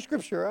passage of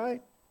Scripture,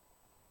 right?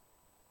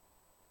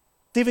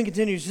 Stephen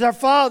continues, he says, our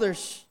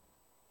fathers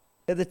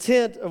had the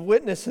tent of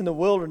witness in the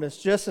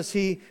wilderness, just as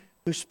He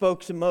who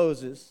spoke to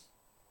Moses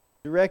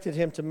directed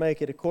him to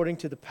make it according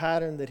to the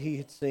pattern that he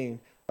had seen.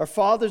 Our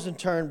fathers in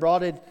turn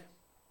brought it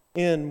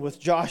in with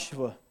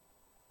Joshua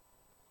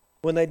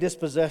when they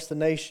dispossessed the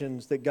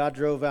nations that God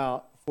drove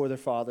out for their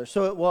fathers.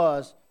 So it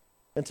was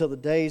until the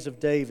days of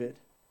David,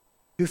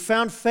 who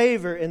found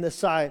favor in the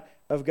sight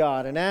of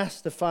God and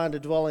asked to find a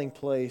dwelling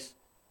place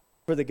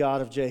for the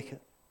God of Jacob.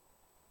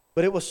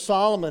 But it was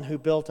Solomon who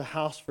built a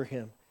house for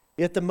Him.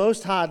 Yet the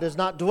Most High does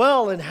not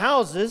dwell in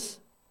houses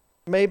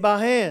made by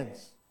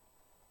hands.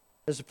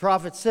 As the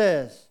prophet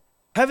says,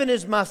 heaven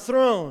is my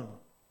throne,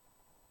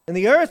 and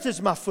the earth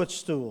is my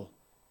footstool.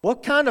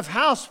 What kind of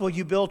house will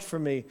you build for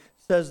me,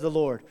 says the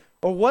Lord?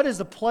 Or what is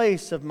the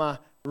place of my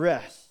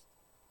rest?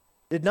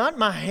 Did not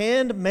my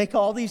hand make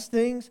all these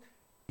things?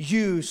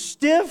 You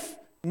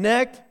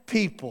stiff-necked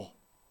people,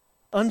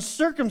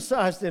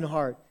 uncircumcised in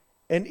heart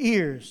and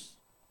ears,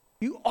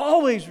 you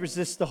always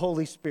resist the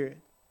Holy Spirit.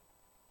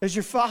 As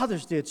your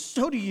fathers did,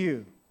 so do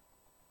you.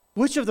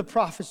 Which of the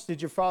prophets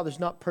did your fathers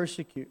not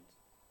persecute?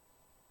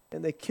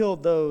 And they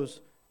killed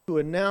those who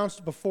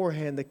announced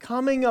beforehand the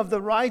coming of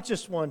the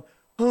righteous one,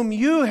 whom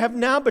you have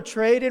now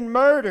betrayed and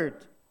murdered.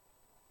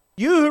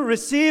 You who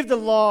received the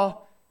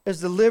law as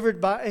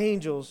delivered by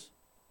angels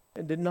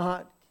and did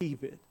not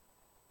keep it.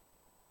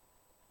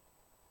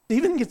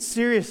 Stephen gets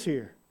serious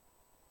here.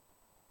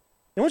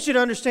 I want you to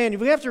understand,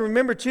 we have to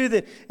remember too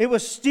that it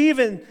was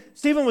Stephen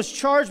was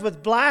charged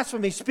with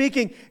blasphemy,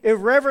 speaking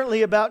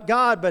irreverently about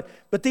God,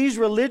 but these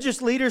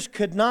religious leaders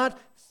could not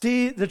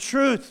see the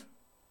truth.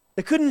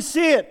 They couldn't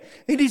see it.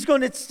 And he's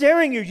going, it's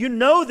staring you. You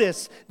know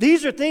this.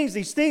 These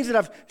things that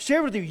I've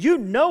shared with you. You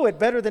know it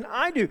better than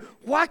I do.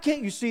 Why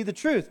can't you see the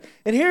truth?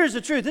 And here's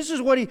the truth. This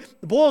is what he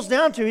boils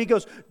down to. He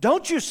goes,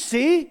 don't you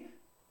see?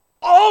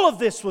 All of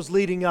this was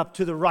leading up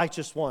to the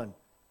righteous one,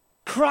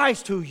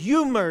 Christ, who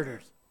you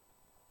murdered.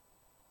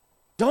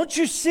 Don't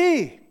you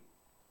see?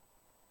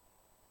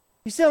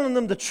 He's telling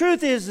them the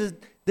truth is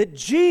that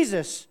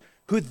Jesus,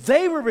 who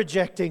they were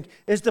rejecting,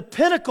 is the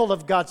pinnacle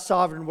of God's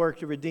sovereign work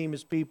to redeem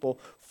His people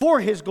for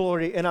His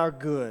glory and our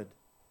good.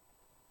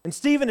 And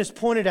Stephen has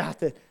pointed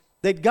out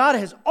that God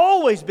has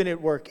always been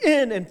at work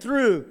in and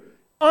through,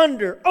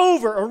 under,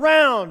 over,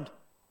 around,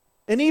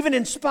 and even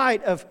in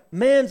spite of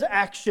man's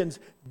actions,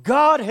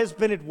 God has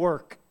been at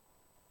work.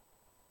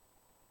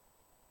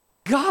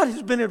 God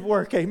has been at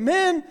work,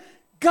 amen?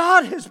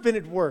 God has been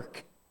at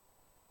work.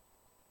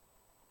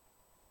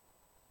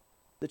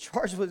 The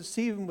charge was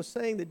Stephen was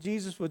saying that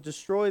Jesus would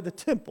destroy the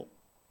temple.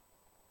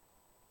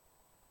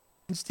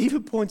 And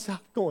Stephen points out,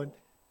 going,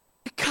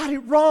 you got it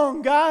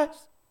wrong, guys.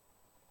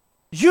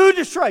 You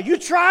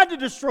tried to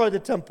destroy the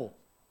temple.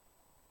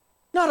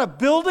 Not a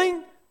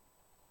building,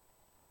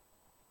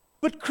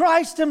 but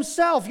Christ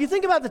Himself. You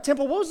think about the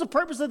temple. What was the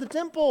purpose of the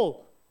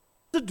temple?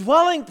 The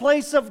dwelling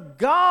place of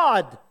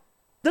God.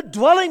 The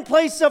dwelling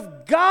place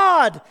of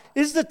God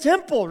is the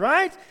temple,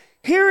 right?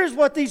 Here is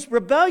what these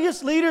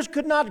rebellious leaders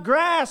could not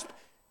grasp.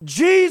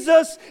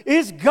 Jesus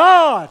is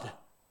God.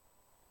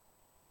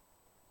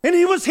 And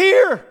He was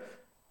here.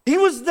 He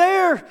was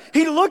there.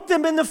 He looked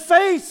them in the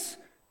face.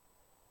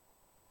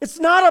 It's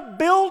not a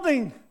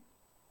building.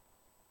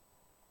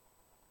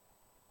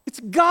 It's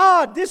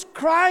God, this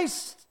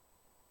Christ.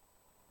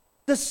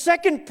 The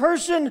second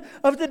person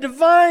of the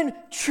divine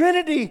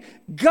Trinity,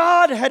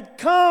 God had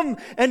come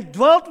and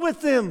dwelt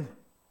with them.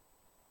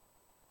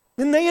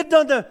 And they had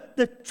done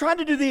tried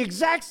to do the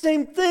exact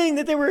same thing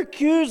that they were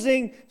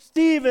accusing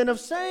Stephen of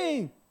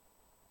saying.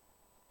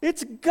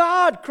 It's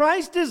God.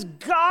 Christ is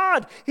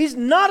God. He's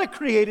not a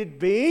created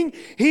being.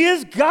 He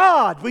is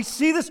God. We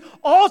see this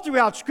all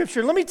throughout Scripture.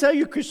 And let me tell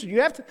you, Christian, you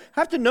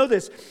have to know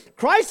this.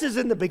 Christ is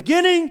in the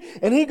beginning,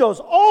 and He goes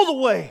all the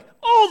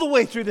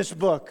way through this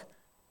book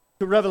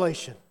to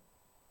Revelation.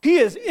 He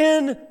is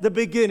in the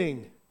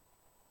beginning.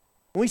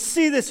 We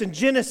see this in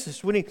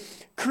Genesis when He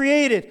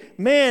created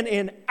man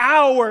in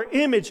our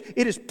image.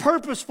 It is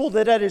purposeful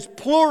that is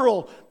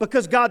plural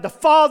because God the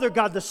Father,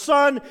 God the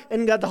Son,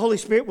 and God the Holy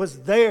Spirit was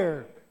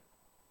there.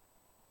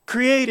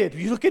 Created.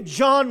 You look at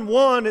John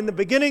 1, in the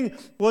beginning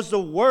was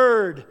the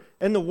Word,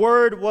 and the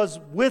Word was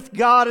with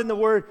God, and the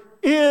Word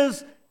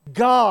is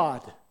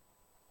God.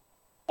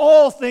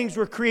 All things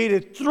were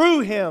created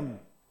through Him.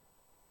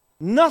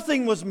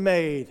 Nothing was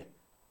made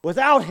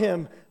without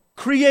Him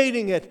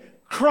creating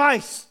it.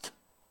 Christ.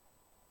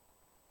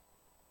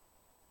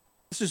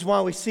 This is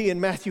why we see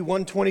in Matthew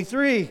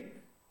 1:23,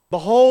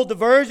 behold, the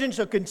virgin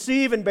shall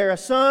conceive and bear a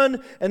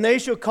son, and they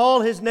shall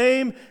call his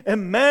name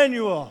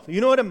Emmanuel.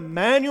 You know what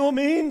Emmanuel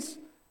means?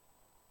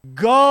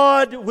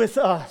 God with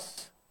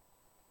us.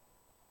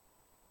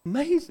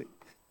 Amazing.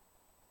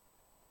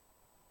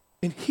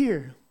 And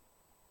here,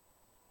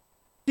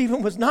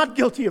 Stephen was not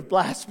guilty of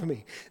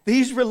blasphemy.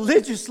 These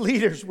religious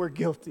leaders were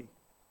guilty.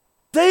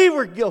 They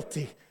were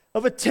guilty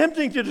of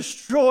attempting to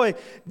destroy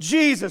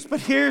Jesus.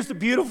 But here's the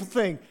beautiful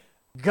thing.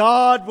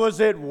 God was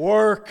at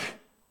work.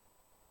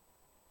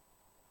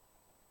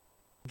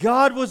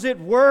 God was at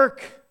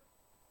work.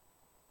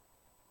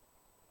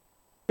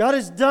 God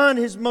has done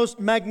His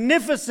most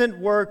magnificent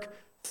work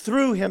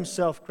through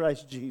Himself,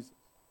 Christ Jesus.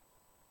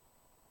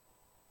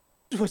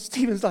 This is what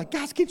Stephen's like,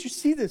 guys, can't you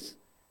see this? That's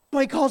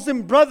why he calls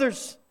them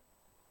brothers.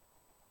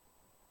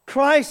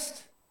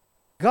 Christ,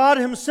 God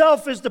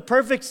Himself, is the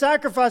perfect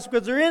sacrifice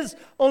because there is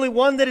only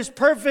one that is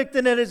perfect,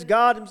 and that is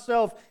God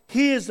Himself.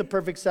 He is the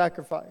perfect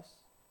sacrifice.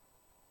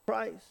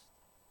 Christ.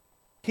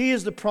 He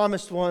is the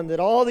promised one that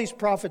all these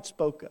prophets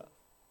spoke of.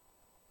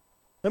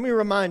 Let me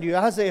remind you,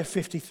 Isaiah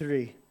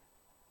 53.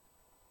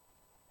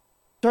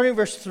 Starting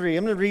verse 3.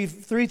 I'm going to read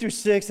 3 through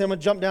 6, and I'm going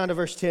to jump down to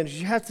verse 10 because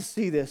you have to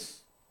see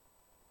this.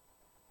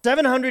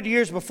 700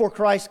 years before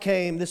Christ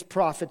came, this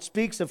prophet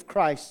speaks of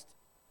Christ.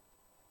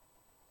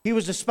 He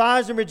was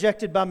despised and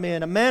rejected by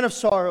men, a man of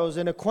sorrows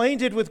and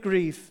acquainted with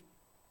grief.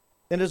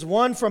 And as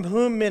one from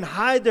whom men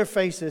hide their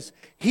faces,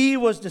 He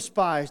was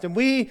despised, and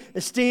we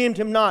esteemed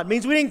Him not. It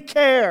means we didn't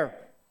care.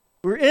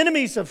 We were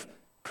enemies of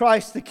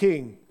Christ the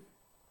King.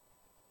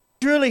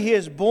 Surely He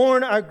has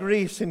borne our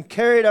griefs and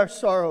carried our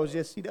sorrows.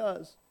 Yes, He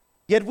does.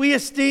 Yet we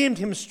esteemed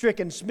Him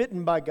stricken,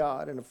 smitten by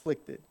God, and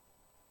afflicted.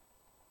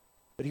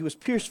 But He was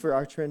pierced for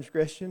our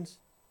transgressions.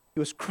 He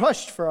was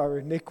crushed for our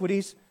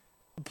iniquities.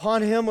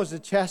 Upon Him was the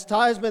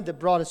chastisement that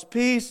brought us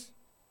peace.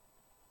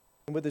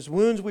 And with His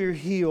wounds we are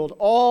healed.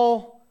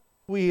 All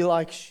we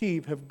like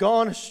sheep have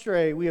gone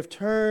astray. We have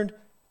turned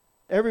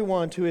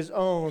everyone to his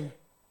own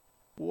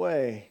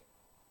way.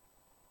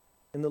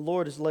 And the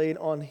Lord has laid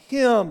on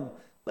Him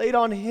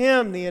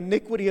the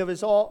iniquity of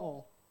us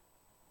all.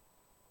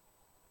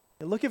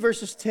 And look at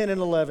verses 10 and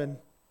 11.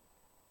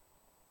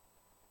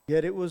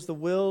 Yet it was the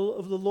will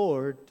of the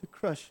Lord to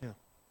crush Him.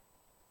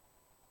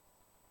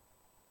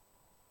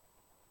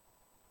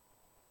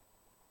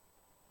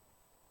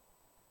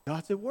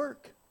 God's at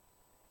work.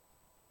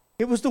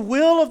 It was the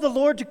will of the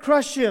Lord to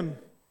crush Him.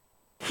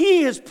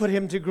 He has put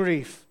Him to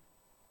grief.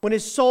 When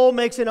His soul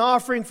makes an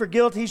offering for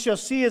guilt, He shall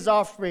see His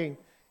offspring.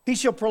 He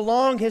shall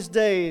prolong His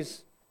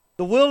days.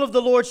 The will of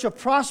the Lord shall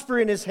prosper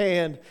in His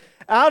hand.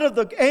 Out of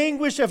the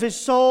anguish of His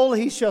soul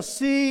He shall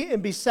see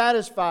and be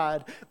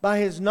satisfied. By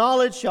His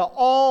knowledge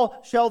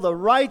shall the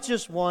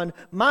righteous one,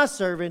 my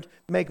servant,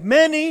 make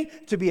many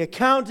to be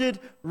accounted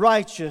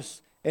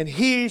righteous, and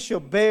He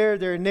shall bear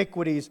their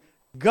iniquities.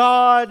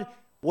 God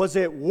was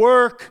at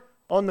work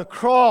on the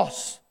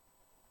cross.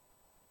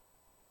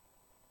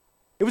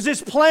 It was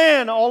His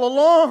plan all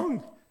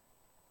along.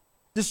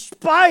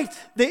 Despite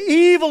the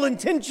evil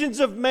intentions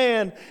of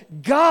man,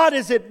 God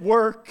is at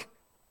work.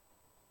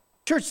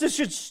 Church, this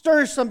should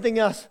stir something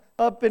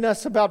up in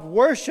us about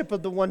worship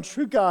of the one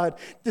true God.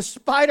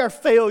 Despite our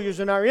failures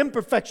and our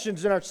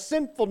imperfections and our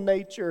sinful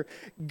nature,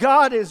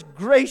 God is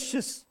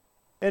gracious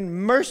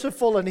and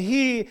merciful, and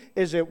He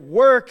is at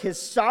work.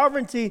 His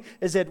sovereignty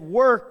is at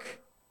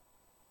work.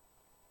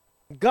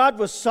 God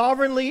was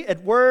sovereignly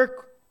at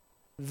work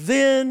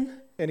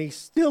then, and He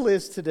still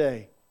is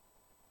today,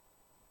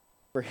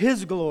 for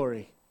His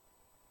glory,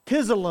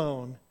 His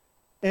alone,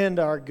 and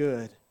our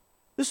good.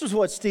 This is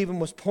what Stephen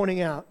was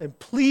pointing out and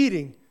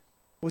pleading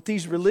with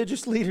these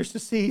religious leaders to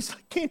see. He's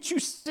like, can't you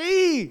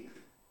see?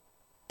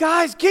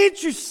 Guys,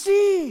 can't you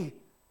see?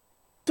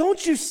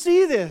 Don't you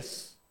see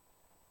this?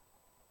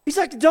 He's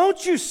like,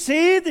 don't you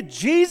see that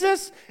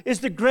Jesus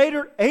is the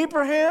greater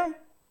Abraham?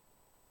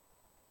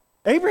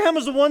 Abraham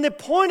was the one that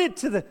pointed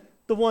to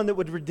the one that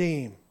would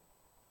redeem.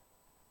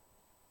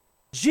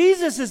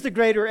 Jesus is the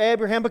greater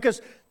Abraham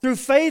because through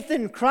faith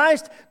in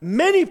Christ,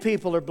 many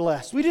people are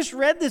blessed. We just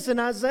read this in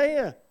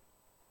Isaiah.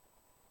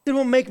 It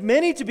will make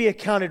many to be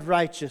accounted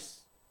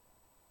righteous,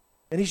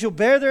 and he shall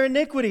bear their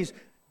iniquities.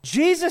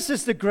 Jesus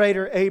is the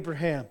greater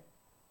Abraham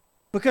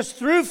because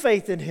through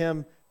faith in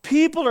him,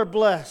 people are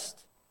blessed.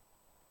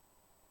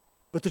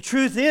 But the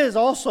truth is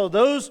also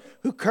those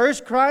who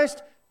curse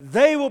Christ,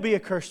 they will be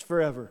accursed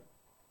forever.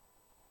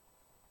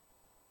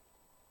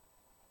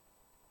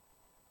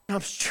 I'm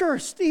sure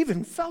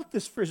Stephen felt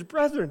this for his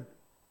brethren.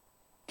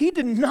 He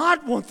did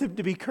not want them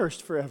to be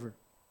cursed forever.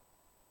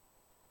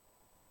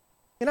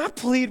 And I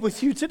plead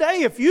with you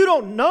today, if you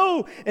don't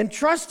know and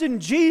trust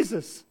in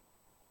Jesus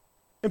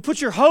and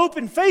put your hope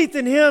and faith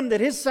in him that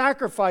his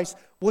sacrifice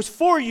was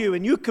for you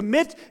and you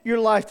commit your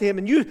life to him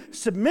and you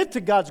submit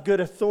to God's good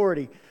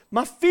authority,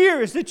 my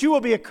fear is that you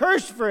will be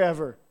accursed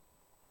forever.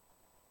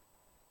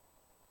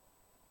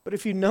 But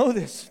if you know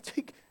this,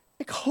 take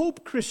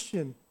hope,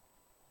 Christian.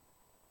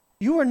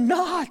 You are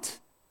not.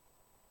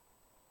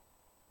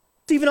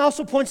 Stephen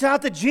also points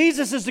out that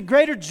Jesus is the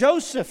greater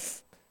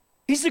Joseph.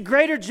 He's the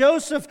greater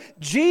Joseph.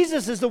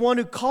 Jesus is the one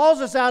who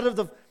calls us out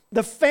of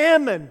the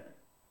famine.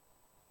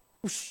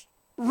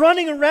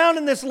 Running around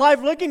in this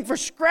life looking for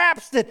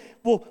scraps that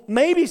will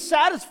maybe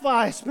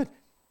satisfy us.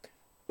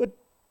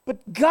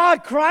 But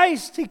God,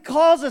 Christ, he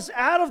calls us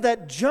out of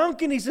that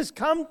junk and he says,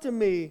 come to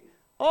me,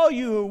 all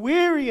you who are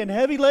weary and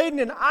heavy laden,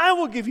 and I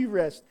will give you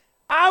rest.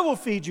 I will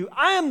feed you.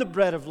 I am the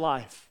bread of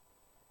life.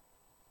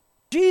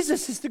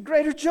 Jesus is the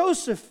greater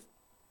Joseph.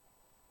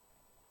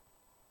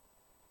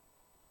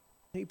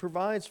 He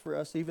provides for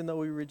us even though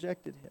we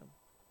rejected him.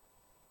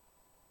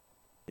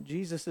 And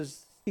Jesus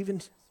is,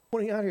 even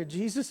pointing out here,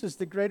 Jesus is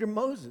the greater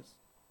Moses.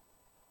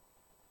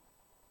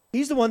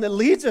 He's the one that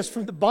leads us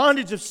from the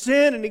bondage of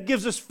sin and he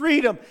gives us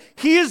freedom.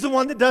 He is the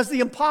one that does the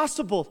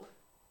impossible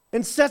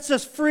and sets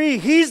us free.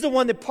 He's the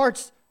one that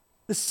parts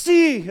the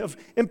sea of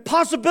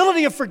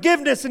impossibility of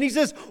forgiveness. And he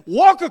says,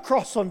 walk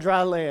across on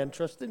dry land.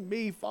 Trust in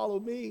me, follow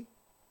me.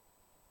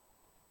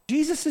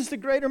 Jesus is the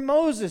greater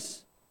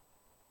Moses.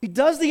 He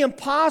does the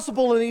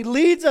impossible and he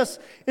leads us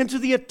into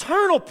the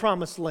eternal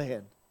promised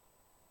land,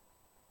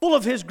 full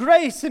of his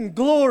grace and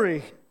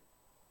glory.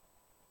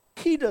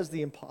 He does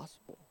the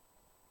impossible.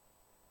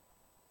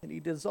 And he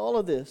does all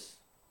of this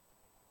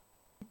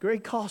at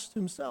great cost to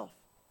himself.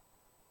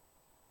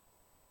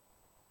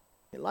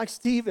 And like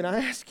Stephen, I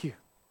ask you,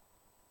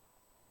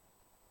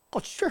 oh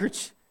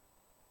church,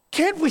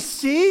 can't we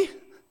see?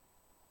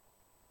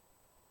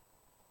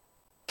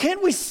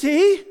 Can't we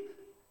see?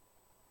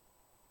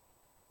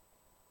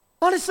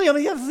 Honestly, I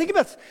mean, you have to think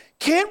about this.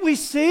 Can't we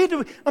see?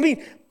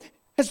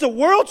 Has the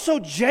world so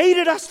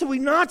jaded us that we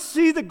not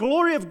see the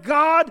glory of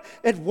God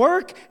at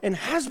work and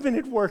has been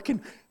at work?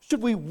 And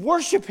should we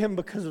worship him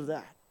because of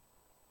that?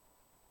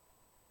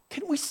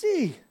 Can we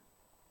see?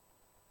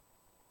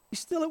 He's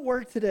still at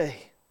work today.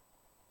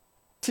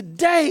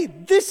 Today,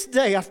 this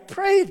day, I've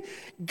prayed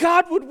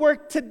God would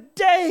work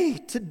today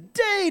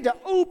to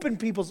open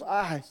people's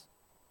eyes.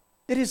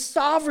 It is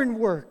sovereign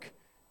work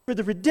for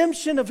the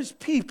redemption of his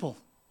people,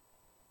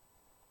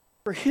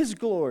 for his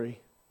glory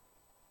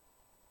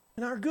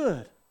and our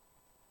good.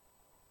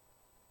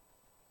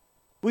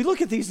 We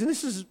look at these, and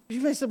this is,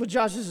 you may say, well,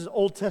 Josh, this is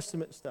Old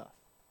Testament stuff.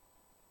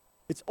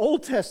 It's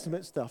Old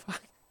Testament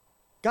stuff.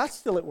 God's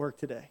still at work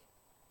today.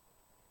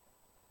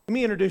 Let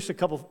me introduce a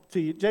couple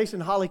to you. Jason,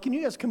 Holly, can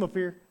you guys come up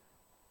here?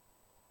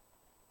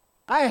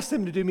 I asked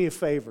them to do me a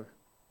favor.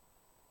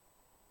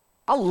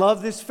 I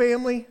love this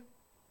family.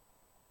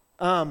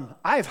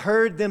 I've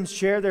heard them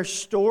share their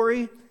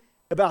story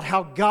about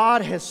how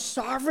God has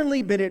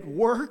sovereignly been at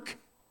work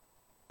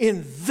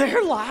in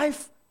their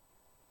life,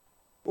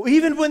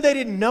 even when they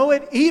didn't know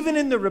it, even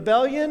in the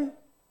rebellion.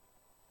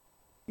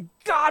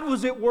 God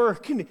was at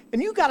work, and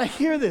you got to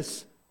hear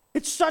this.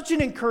 It's such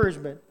an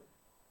encouragement.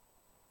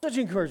 Such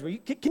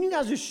encouragement. Can you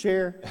guys just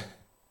share?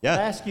 Yeah.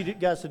 I ask you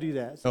guys to do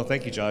that. No,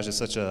 thank you, Josh. It's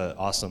such an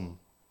awesome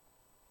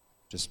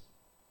just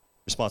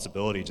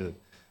responsibility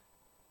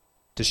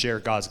to share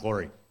God's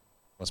glory.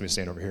 Wants me to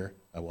stand over here?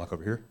 I walk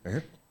over here? Right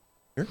here?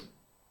 Here?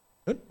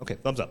 Good? Okay,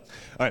 thumbs up.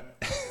 All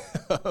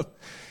right.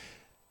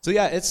 So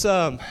yeah, it's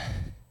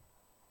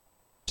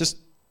just,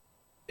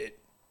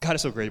 God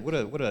is so great. What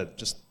a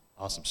just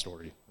awesome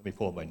story. Let me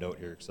pull up my note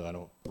here so I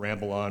don't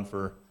ramble on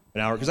for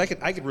an hour, because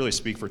I could really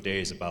speak for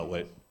days about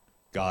what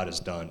God has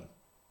done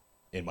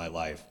in my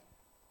life,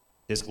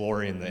 his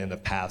glory and the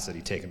paths that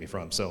he's taken me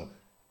from. So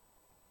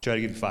try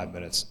to give you 5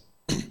 minutes.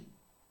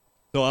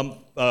 So I'm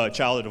a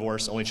child of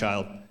divorce, only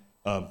child.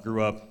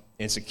 Grew up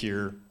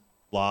insecure,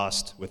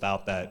 lost,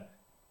 without that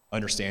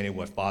understanding of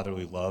what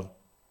fatherly love.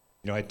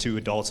 You know, I had two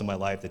adults in my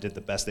life that did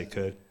the best they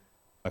could.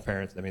 My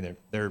parents, I mean,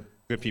 they're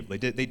good people.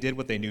 They did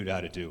what they knew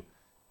how to do.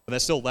 But that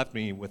still left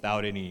me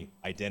without any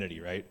identity,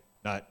 right?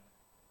 Not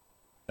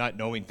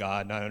knowing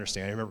God, not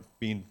understanding. I remember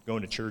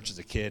going to church as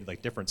a kid,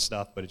 like different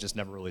stuff, but it just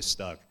never really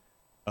stuck.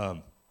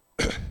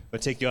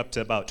 But take you up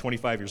to about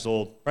 25 years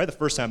old, probably the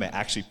first time I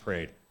actually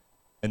prayed,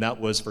 and that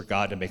was for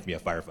God to make me a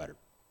firefighter.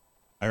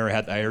 I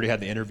already had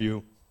the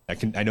interview.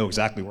 I know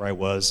exactly where I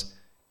was.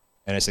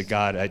 And I said,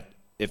 God,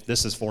 if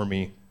this is for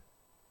me,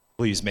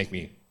 please make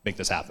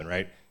this happen,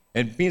 right?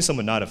 And being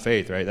someone not of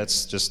faith, right?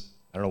 That's just,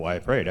 I don't know why I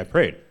prayed. I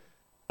prayed.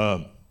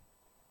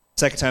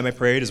 Second time I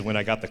prayed is when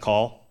I got the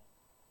call,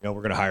 we're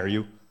going to hire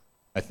you.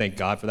 I thank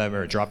God for that. I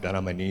remember I dropped down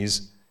on my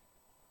knees.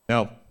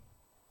 Now,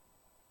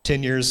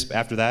 10 years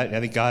after that, I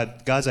think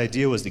God's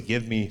idea was to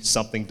give me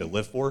something to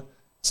live for,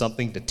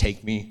 something to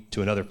take me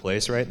to another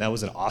place, right? And that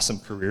was an awesome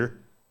career.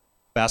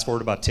 Fast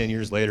forward about 10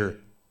 years later,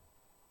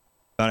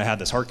 found I had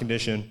this heart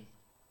condition,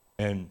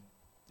 and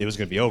it was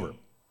going to be over.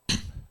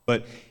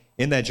 But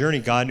in that journey,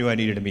 God knew I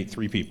needed to meet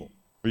three people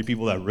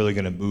that were really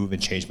going to move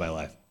and change my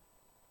life.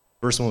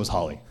 First one was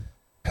Holly.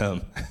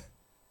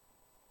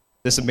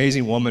 This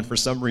amazing woman, for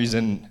some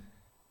reason,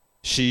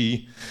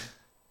 she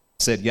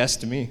said yes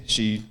to me.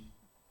 She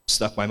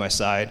stuck by my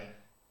side,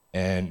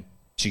 and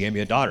she gave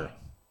me a daughter,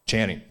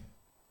 Channing.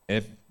 And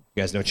if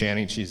you guys know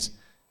Channing, she's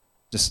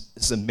just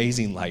this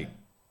amazing light.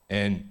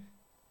 And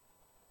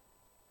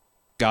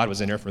God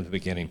was in her from the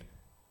beginning.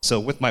 So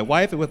with my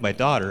wife and with my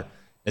daughter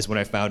is when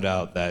I found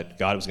out that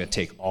God was going to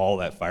take all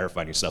that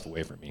firefighting stuff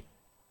away from me,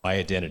 my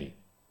identity.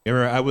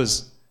 Remember,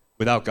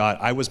 without God,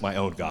 I was my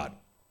own God,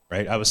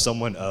 right? I was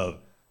someone of,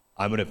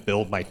 I'm going to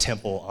build my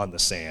temple on the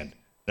sand.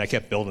 And I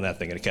kept building that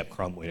thing, and it kept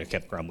crumbling.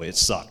 It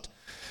sucked,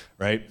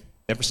 right?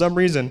 And for some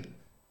reason,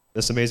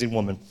 this amazing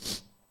woman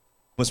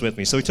was with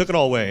me. So he took it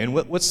all away. And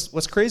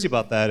what's crazy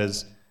about that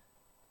is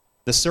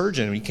the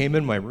surgeon, when he came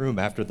in my room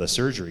after the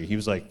surgery, he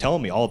was like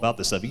telling me all about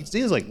this stuff.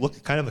 He was like,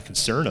 look, kind of a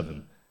concern of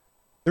him.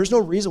 There's no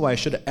reason why I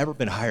should have ever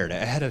been hired.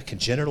 I had a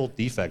congenital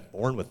defect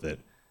born with it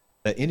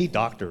that any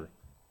doctor,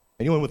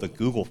 anyone with a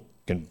Google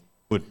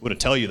would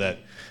tell you that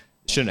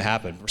it shouldn't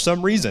happen. For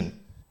some reason,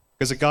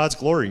 because of God's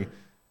glory,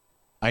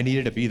 I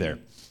needed to be there.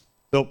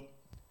 So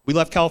we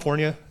left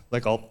California,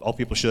 like all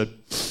people should.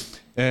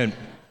 And,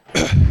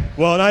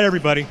 well, not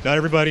everybody.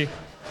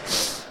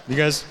 You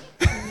guys?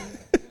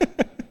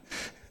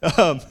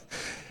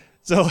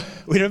 So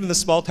we live in this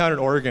small town in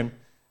Oregon.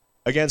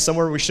 Again,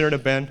 somewhere we shouldn't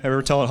have been. I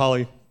remember telling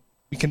Holly,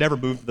 we can never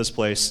move to this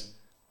place.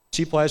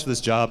 She applies for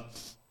this job.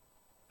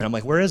 And I'm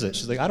like, where is it?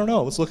 She's like, I don't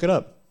know. Let's look it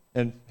up.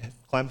 And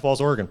Klamath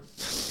Falls, Oregon.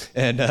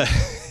 And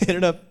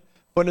ended up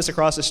putting us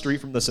across the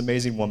street from this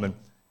amazing woman,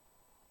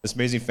 this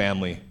amazing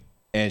family.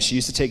 And she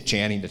used to take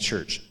Channing to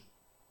church.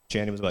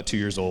 Channing was about 2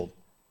 years old.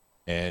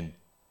 And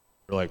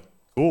we're like,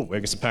 cool, we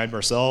get some time to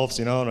ourselves,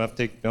 don't have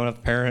to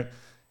parent.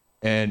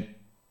 And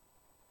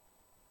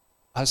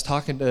I was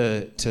talking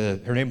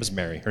to her name was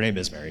Mary. Her name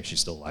is Mary. She's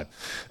still alive.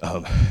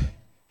 I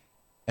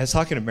was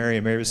talking to Mary,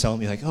 and Mary was telling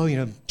me, like,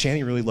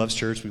 Channing really loves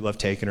church. We love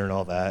taking her and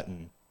all that.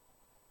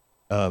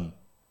 And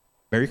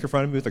Mary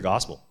confronted me with the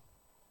gospel.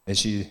 And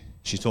she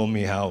told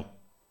me how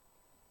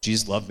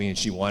Jesus loved me, and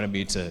she wanted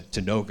me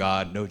to know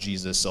God, know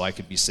Jesus, so I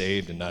could be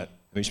saved and not.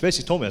 She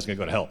basically told me I was going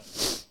to go to hell.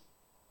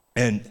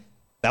 And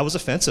that was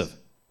offensive,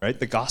 right?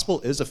 The gospel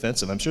is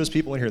offensive. I'm sure there's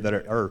people in here that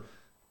are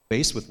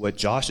faced with what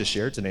Josh has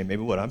shared today,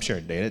 maybe what I'm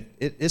sharing today.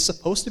 It is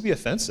supposed to be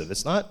offensive.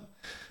 It's not.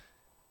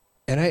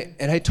 And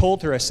I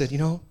told her, I said,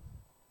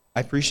 I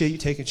appreciate you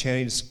taking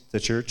Channing to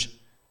church.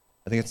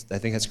 I think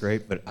that's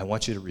great, but I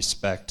want you to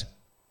respect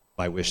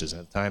my wishes.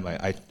 And at the time,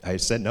 I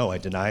said no. I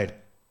denied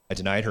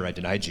her. I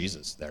denied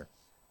Jesus there.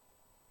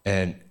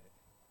 And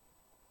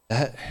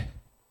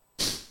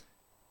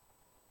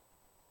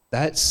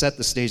that set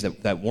the stage,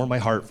 that warmed my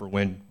heart for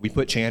when we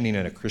put Channing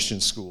in a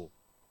Christian school.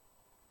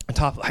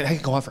 I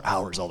could go on for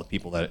hours, all the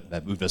people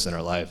that moved us in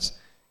our lives.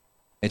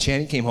 And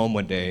Channing came home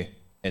one day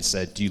and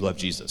said, do you love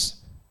Jesus?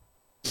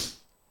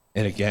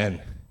 And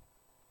again,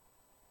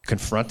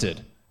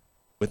 confronted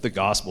with the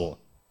gospel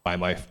by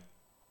my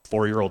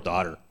 4-year-old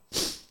daughter.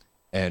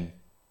 And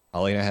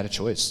Holly and I had a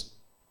choice.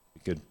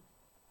 We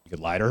could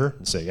lie to her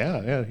and say,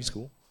 yeah, he's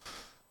cool.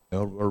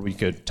 Or we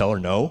could tell her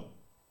no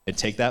and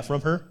take that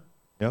from her.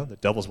 The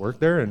devil's work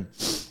there. And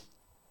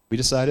we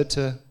decided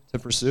to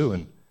pursue.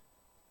 And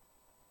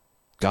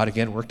God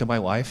again worked in my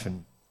life.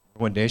 And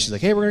one day she's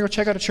like, hey, we're going to go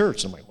check out a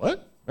church. I'm like,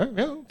 what?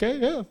 Yeah, okay,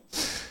 yeah.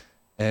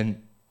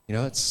 And,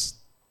 it's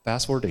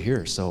fast forward to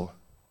here. So,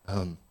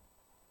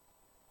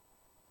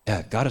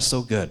 God is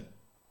so good.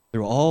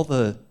 Through all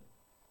the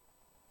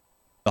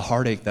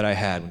heartache that I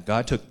had, when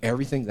God took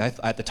everything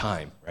at the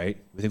time, right?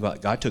 We think about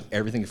it, God took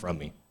everything from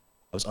me.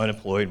 I was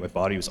unemployed. My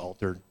body was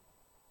altered.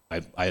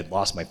 I had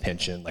lost my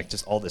pension,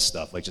 just all this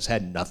stuff. Just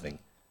had nothing.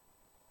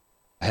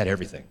 I had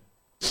everything,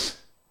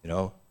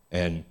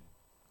 and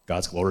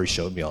God's glory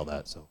showed me all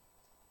that. So,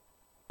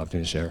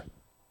 opportunity to share.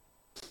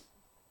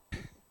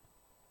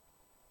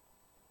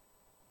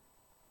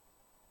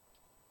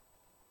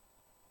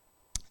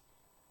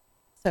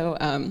 So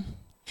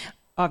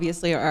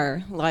obviously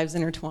our lives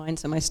intertwined,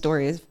 so my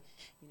story is,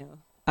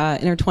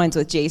 intertwines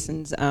with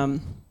Jason's.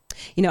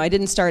 I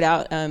didn't start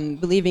out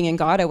believing in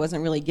God. I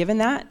wasn't really given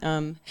that.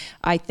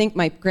 I think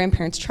my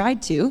grandparents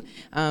tried to.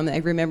 I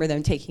remember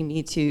them taking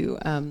me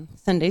to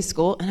Sunday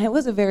school, and it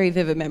was a very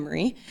vivid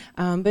memory.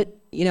 But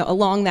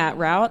along that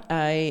route,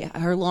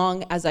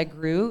 along as I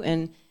grew,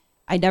 and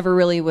I never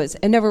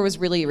was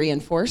really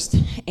reinforced,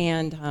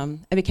 and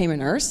I became a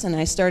nurse, and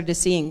I started to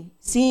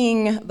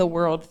seeing the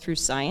world through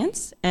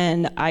science,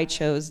 and I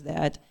chose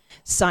that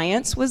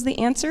science was the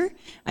answer.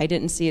 I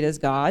didn't see it as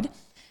God.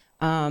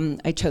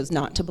 I chose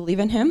not to believe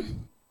in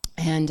him,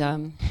 and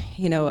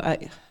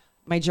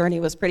my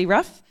journey was pretty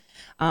rough.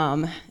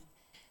 Had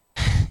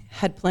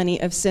plenty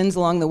of sins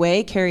along the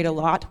way, carried a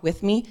lot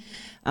with me,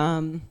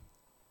 and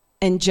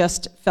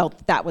just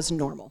felt that was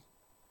normal.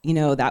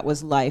 That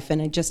was life,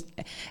 and I just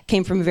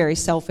came from a very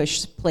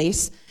selfish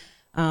place,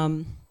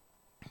 and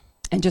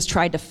just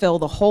tried to fill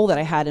the hole that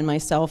I had in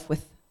myself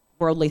with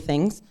worldly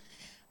things.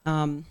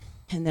 And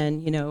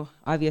then,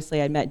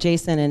 obviously I met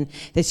Jason, and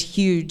this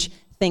huge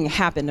thing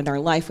happened in our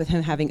life with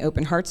him having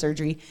open heart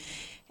surgery,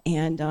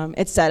 and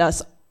it set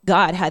us,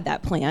 God had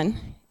that plan.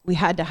 We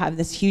had to have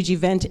this huge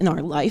event in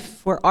our life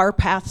for our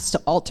paths to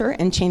alter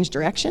and change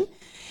direction,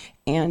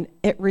 and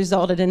it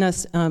resulted in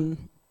us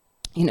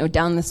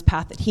down this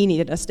path that he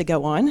needed us to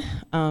go on,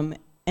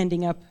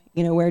 ending up,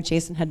 where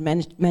Jason had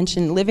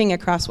mentioned, living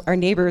across our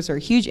neighbors are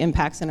huge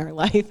impacts in our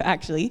life,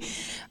 actually.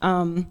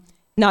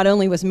 Not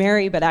only was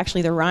Mary, but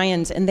actually the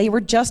Ryans, and they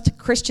were just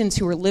Christians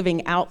who were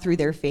living out through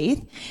their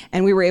faith,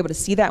 and we were able to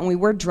see that, and we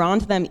were drawn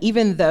to them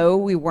even though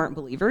we weren't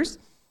believers.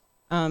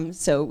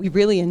 So we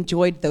really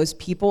enjoyed those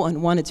people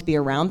and wanted to be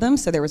around them,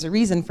 so there was a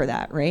reason for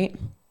that, right?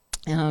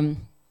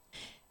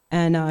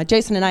 And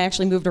Jason and I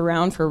actually moved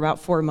around for about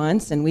 4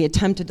 months, and we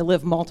attempted to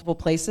live multiple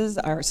places.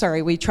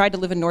 We tried to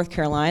live in North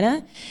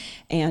Carolina,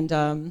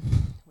 and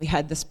we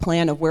had this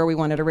plan of where we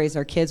wanted to raise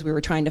our kids. We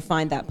were trying to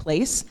find that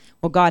place.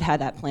 Well, God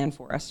had that plan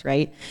for us,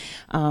 right?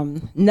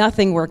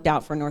 Nothing worked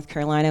out for North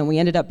Carolina, and we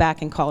ended up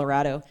back in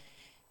Colorado,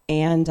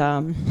 and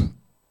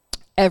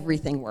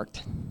everything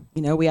worked.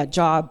 We had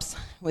jobs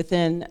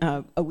within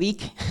a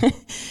week.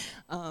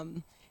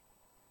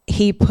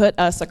 He put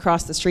us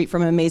across the street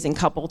from an amazing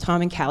couple,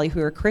 Tom and Callie,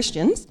 who are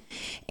Christians,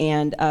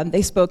 and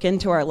they spoke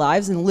into our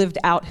lives and lived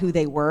out who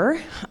they were.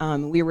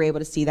 We were able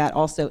to see that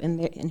also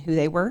in who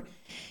they were,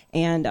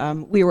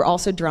 and we were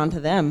also drawn to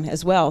them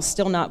as well.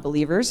 Still not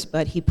believers,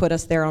 but he put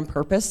us there on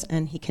purpose,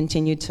 and he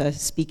continued to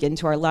speak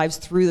into our lives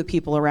through the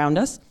people around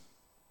us.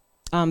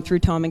 Through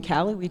Tom and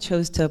Callie, we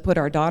chose to put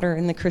our daughter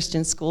in the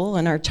Christian school,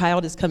 and our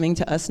child is coming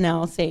to us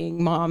now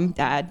saying, "Mom,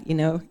 Dad,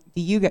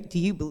 do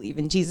you believe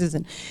in Jesus?"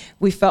 And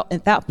we felt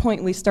at that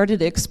point we started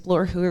to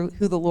explore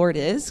who the Lord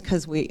is,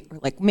 because we were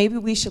like, maybe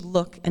we should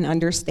look and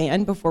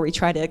understand before we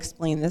try to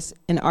explain this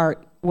in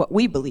what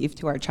we believe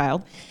to our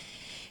child.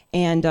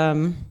 And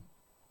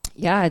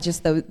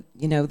just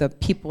the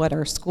people at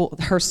her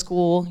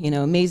school,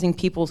 amazing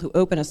people who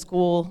open a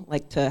school,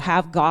 like to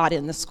have God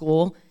in the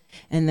school,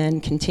 and then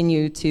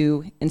continue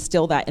to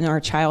instill that in our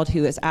child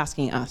who is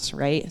asking us,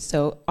 right?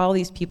 So all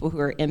these people who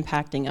are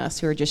impacting us,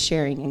 who are just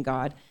sharing in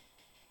God.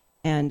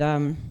 And,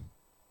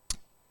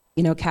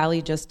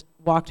 Callie just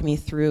walked me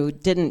through,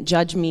 didn't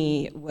judge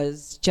me,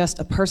 was just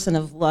a person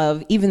of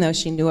love, even though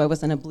she knew I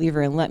wasn't a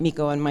believer, and let me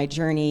go on my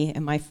journey.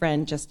 And my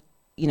friend just,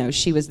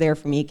 she was there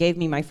for me, gave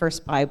me my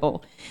first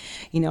Bible.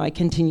 I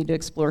continued to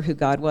explore who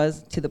God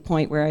was to the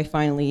point where I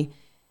finally,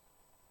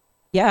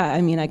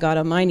 I got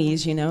on my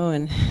knees,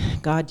 and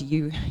God,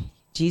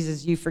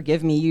 Jesus, you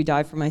forgive me, you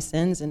died for my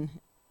sins. And,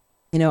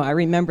 I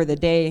remember the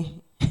day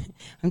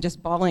I'm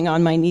just bawling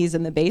on my knees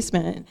in the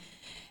basement,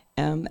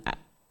 and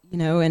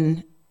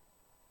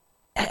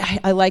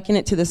I liken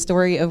it to the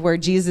story of where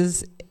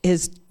Jesus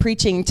is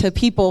preaching to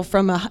people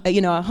from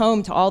a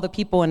home to all the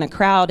people in a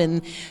crowd,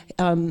 and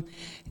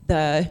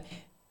the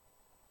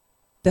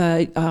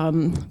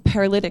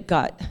paralytic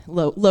got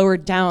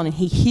lowered down, and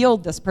he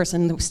healed this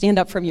person. Stand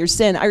up from your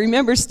sin. I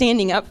remember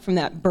standing up from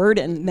that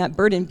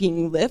burden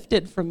being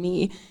lifted from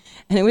me,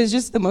 and it was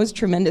just the most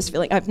tremendous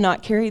feeling. I've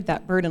not carried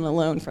that burden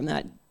alone from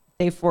that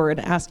day forward,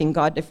 asking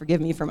God to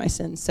forgive me for my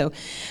sins. So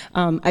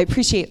I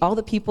appreciate all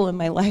the people in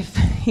my life,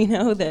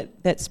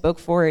 that spoke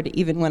forward,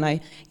 even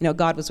when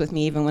God was with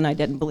me, even when I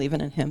didn't believe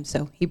in him.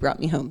 So he brought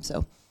me home.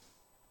 So.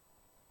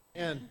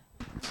 Amen.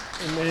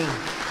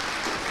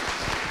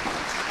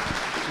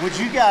 Would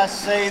you guys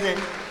say that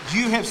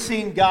you have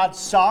seen God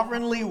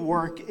sovereignly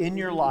work in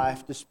your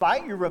life,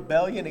 despite your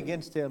rebellion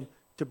against him,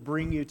 to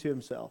bring you to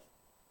himself?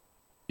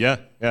 Yeah,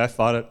 I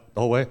fought it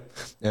the whole way.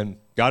 And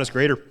God is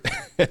greater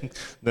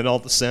than all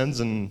the sins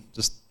and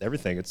just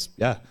everything.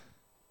 I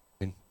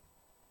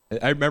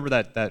remember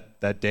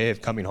that day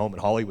of coming home,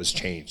 and Holly was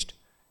changed.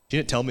 She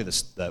didn't tell me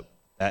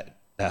that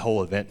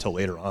whole event till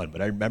later on,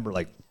 but I remember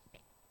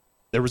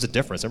there was a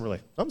difference. I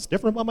remember something's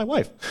different about my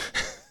wife.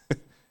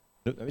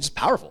 It's just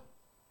powerful.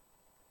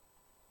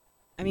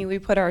 We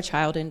put our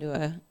child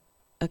into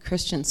a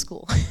Christian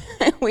school.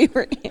 I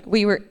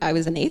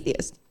was an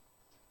atheist.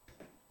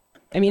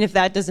 If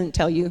that doesn't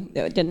tell you,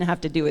 it didn't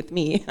have to do with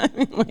me.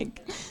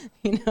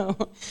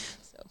 So.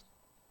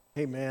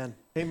 Amen.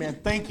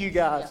 Thank you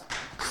guys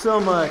so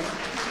much.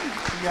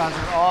 You guys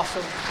are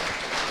awesome.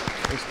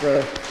 Thanks,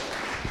 brother.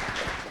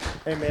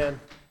 Amen.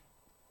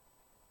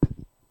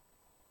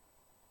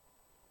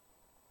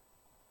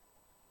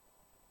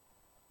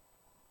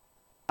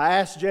 I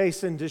asked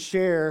Jason to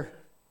share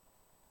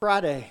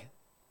Friday.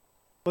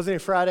 Wasn't it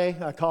Friday?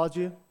 I called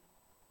you.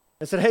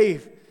 I said, hey,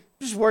 I'm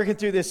just working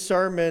through this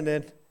sermon,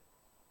 and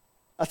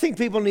I think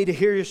people need to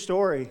hear your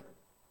story.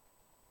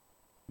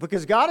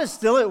 Because God is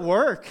still at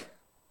work.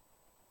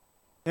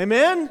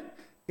 Amen?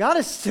 God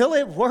is still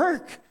at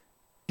work.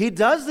 He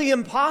does the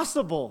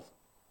impossible.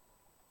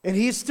 And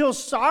He still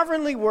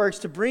sovereignly works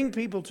to bring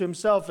people to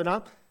Himself.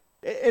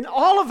 And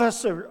all of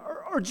us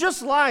are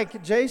just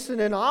like Jason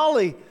and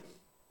Ollie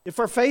if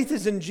our faith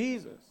is in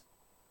Jesus.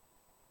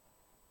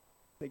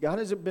 That God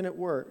hasn't been at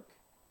work.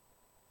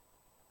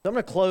 So I'm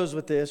going to close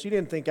with this. You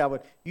didn't think I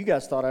would. You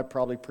guys thought I'd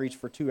probably preach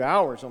for 2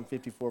 hours on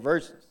 54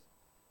 verses.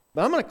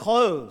 But I'm going to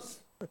close.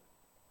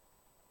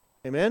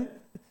 Amen?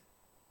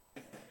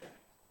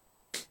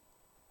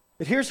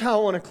 But here's how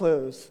I want to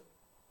close.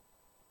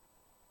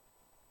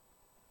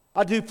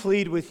 I do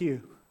plead with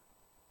you.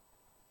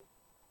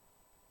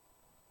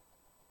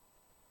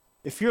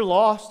 If you're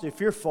lost,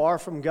 if you're far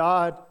from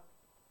God,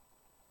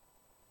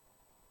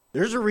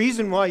 there's a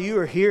reason why you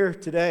are here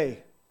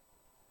today.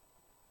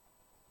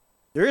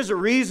 There is a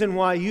reason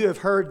why you have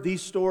heard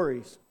these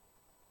stories.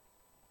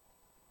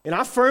 And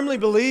I firmly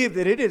believe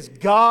that it is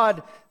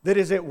God that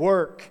is at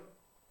work.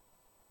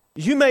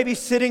 You may be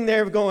sitting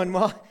there going,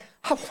 well,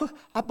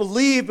 I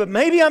believe, but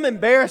maybe I'm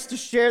embarrassed to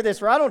share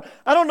this, or I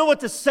don't know what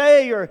to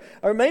say, or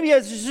maybe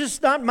it's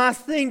just not my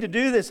thing to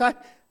do this. I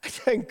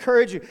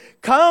encourage you,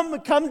 come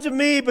to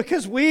me,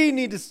 because we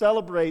need to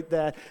celebrate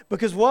that.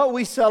 Because what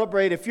we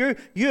celebrate, if you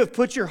have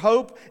put your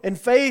hope and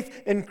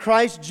faith in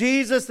Christ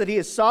Jesus, that He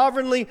has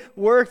sovereignly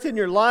worked in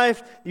your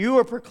life, you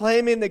are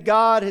proclaiming that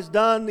God has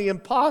done the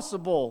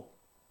impossible.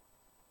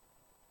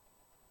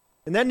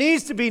 And that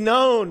needs to be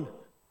known.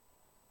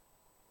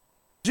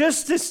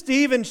 Just as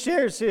Stephen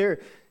shares here,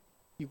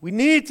 we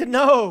need to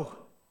know.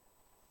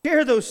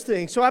 Share those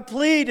things. So I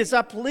plead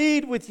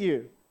with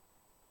you.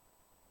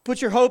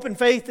 Put your hope and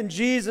faith in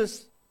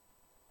Jesus.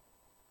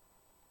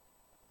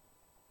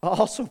 I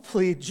also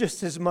plead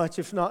just as much,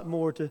 if not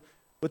more,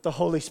 with the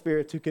Holy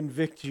Spirit to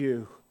convict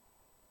you.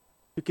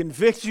 To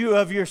convict you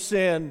of your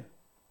sin.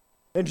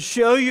 And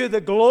show you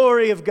the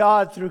glory of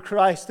God through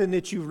Christ, and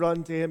that you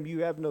run to Him.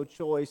 You have no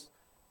choice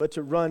but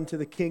to run to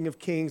the King of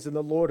Kings and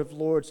the Lord of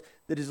Lords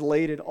that has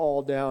laid it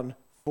all down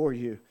for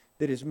you,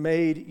 that has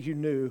made you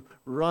new.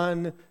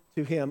 Run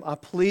to Him. I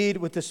plead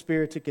with the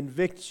Spirit to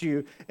convict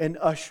you and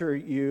usher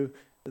you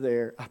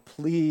there. I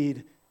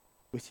plead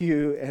with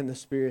you and the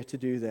Spirit to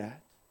do that.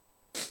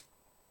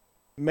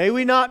 May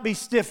we not be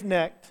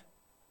stiff-necked.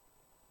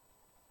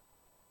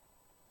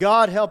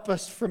 God help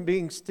us from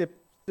being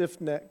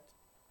stiff-necked.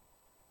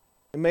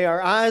 And may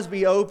our eyes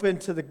be open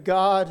to the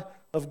God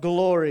of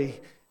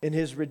glory in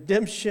His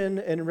redemption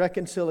and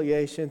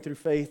reconciliation through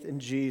faith in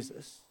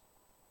Jesus.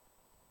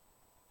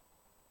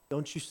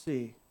 Don't you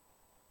see?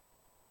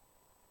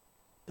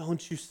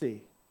 Don't you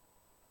see?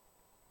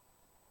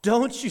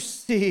 Don't you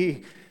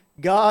see?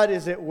 God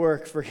is at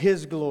work for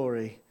His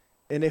glory.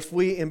 And if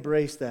we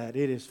embrace that,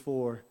 it is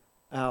for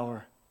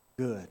our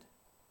good.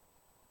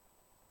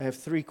 I have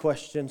 3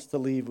 questions to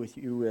leave with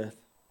you with.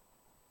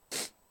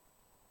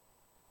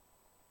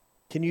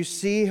 Can you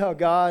see how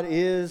God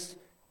is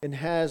and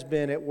has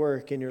been at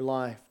work in your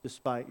life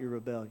despite your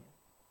rebellion?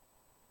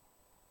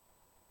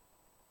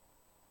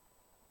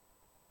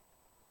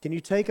 Can you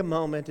take a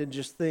moment and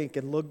just think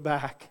and look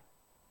back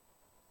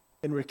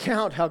and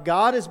recount how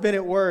God has been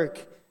at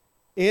work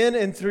in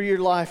and through your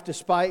life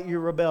despite your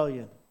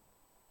rebellion?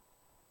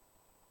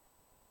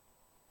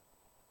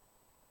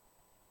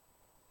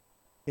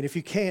 And if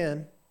you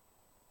can,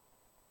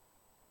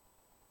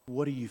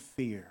 what do you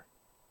fear?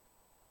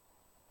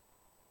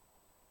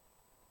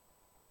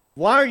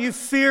 Why are you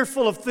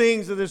fearful of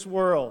things of this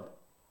world?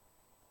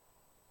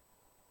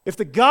 If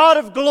the God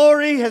of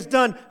glory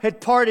had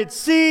parted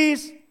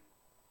seas,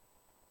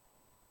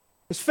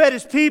 has fed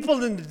His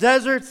people in the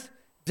deserts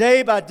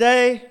day by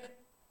day,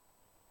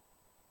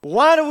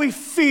 why do we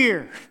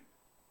fear?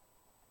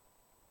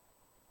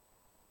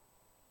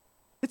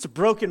 It's a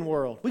broken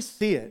world. We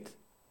see it.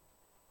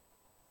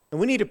 And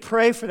we need to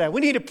pray for that.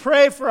 We need to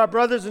pray for our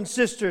brothers and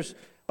sisters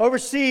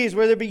overseas,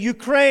 whether it be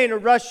Ukraine or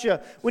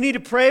Russia. We need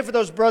to pray for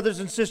those brothers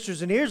and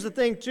sisters. And here's the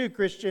thing too,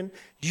 Christian.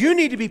 You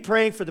need to be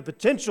praying for the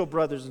potential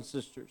brothers and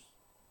sisters.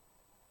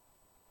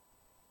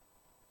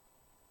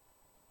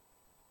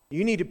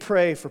 You need to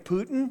pray for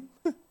Putin.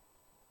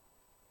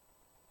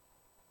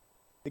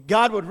 That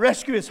God would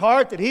rescue his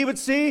heart, that he would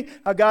see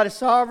how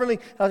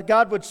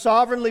God would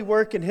sovereignly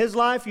work in his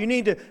life. You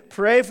need to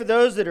pray for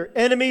those that are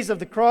enemies of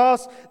the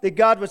cross, that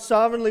God would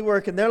sovereignly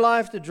work in their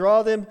life to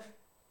draw them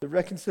to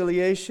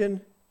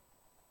reconciliation.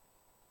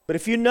 But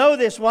if you know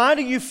this, why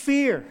do you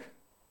fear?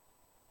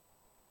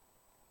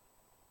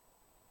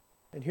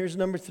 And here's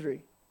number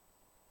 3.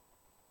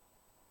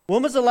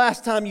 When was the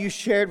last time you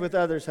shared with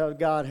others how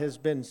God has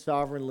been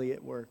sovereignly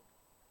at work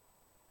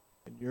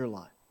in your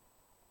life?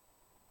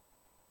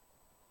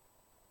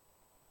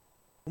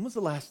 When was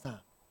the last time?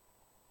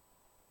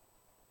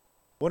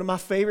 One of my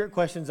favorite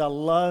questions I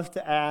love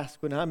to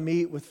ask when I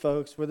meet with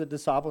folks, whether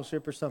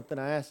discipleship or something,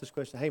 I ask this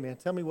question, hey man,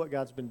 tell me what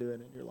God's been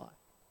doing in your life.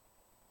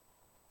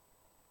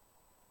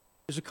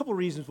 There's a couple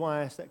reasons why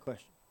I asked that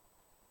question.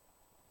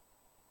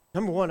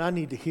 Number one, I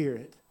need to hear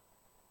it.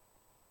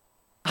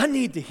 I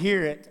need to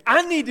hear it.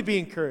 I need to be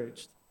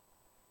encouraged.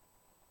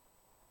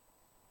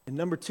 And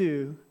number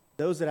two,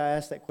 those that I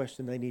ask that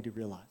question, they need to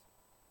realize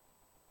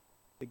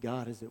that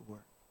God is at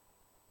work.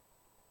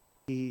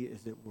 He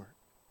is at work.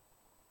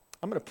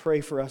 I'm going to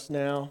pray for us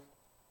now.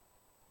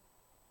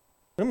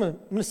 I'm going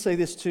to say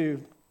this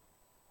too.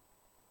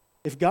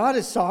 If God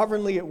is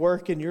sovereignly at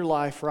work in your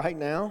life right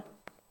now,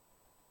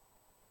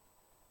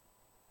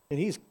 and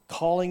He's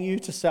calling you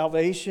to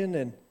salvation,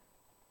 and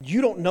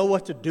you don't know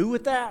what to do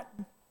with that,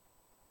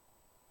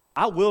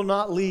 I will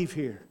not leave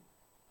here.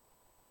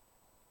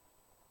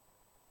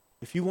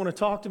 If you want to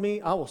talk to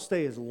me, I will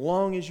stay as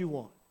long as you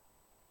want.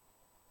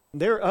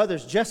 There are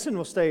others. Justin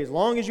will stay as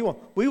long as you want.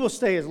 We will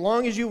stay as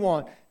long as you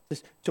want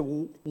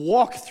to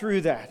walk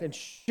through that and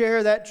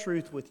share that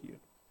truth with you.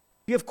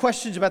 If you have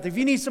questions about that, if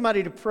you need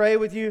somebody to pray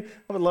with you,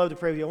 I would love to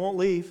pray with you. I won't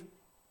leave.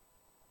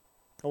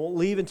 I won't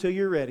leave until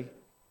you're ready.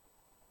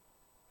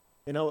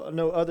 And I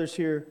know others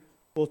here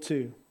will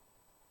too.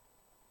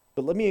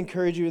 But let me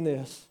encourage you in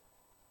this.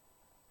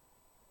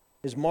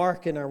 As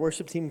Mark and our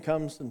worship team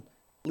comes and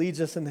leads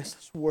us in this,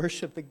 let's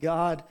worship the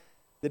God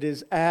that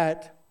is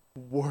at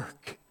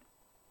work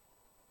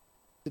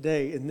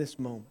today in this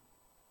moment.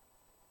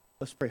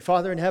 Let's pray.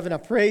 Father in heaven, I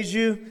praise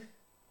you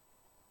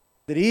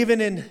that even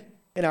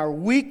in our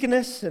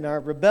weakness, in our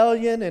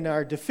rebellion, in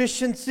our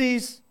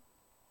deficiencies,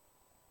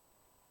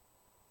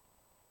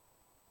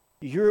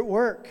 you're at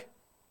work.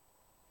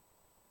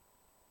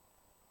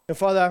 And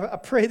Father, I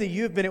pray that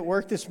you have been at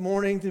work this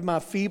morning through my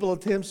feeble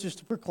attempts just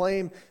to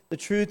proclaim the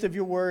truth of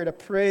your word. I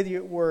pray that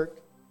you're at work.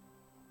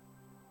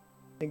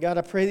 And God,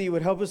 I pray that you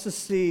would help us to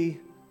see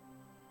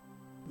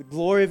the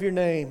glory of your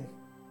name.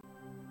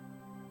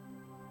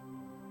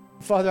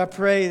 Father, I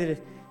pray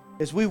that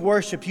as we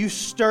worship, you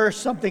stir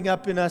something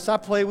up in us.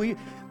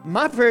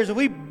 My prayer is that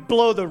we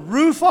blow the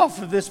roof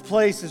off of this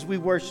place as we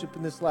worship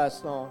in this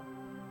last song.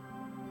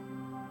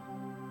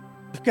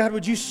 God,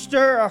 would you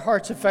stir our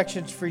heart's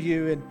affections for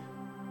you?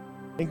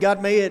 And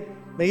God, may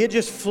it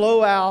just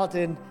flow out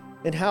in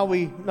how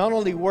we not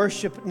only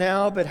worship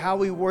now, but how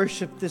we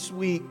worship this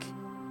week.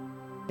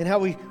 And how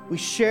we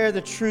share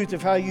the truth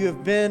of how you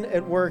have been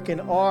at work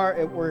and are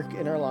at work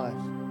in our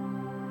lives.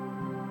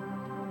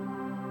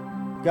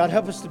 God,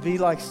 help us to be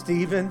like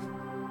Stephen.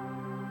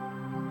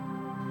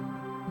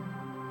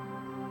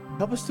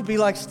 Help us to be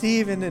like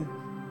Stephen and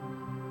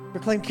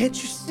proclaim,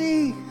 can't you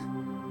see?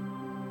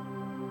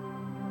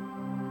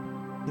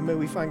 And may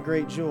we find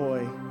great joy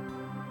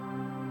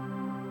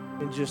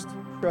in just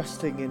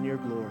trusting in your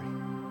glory.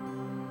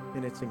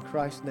 And it's in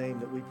Christ's name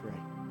that we pray.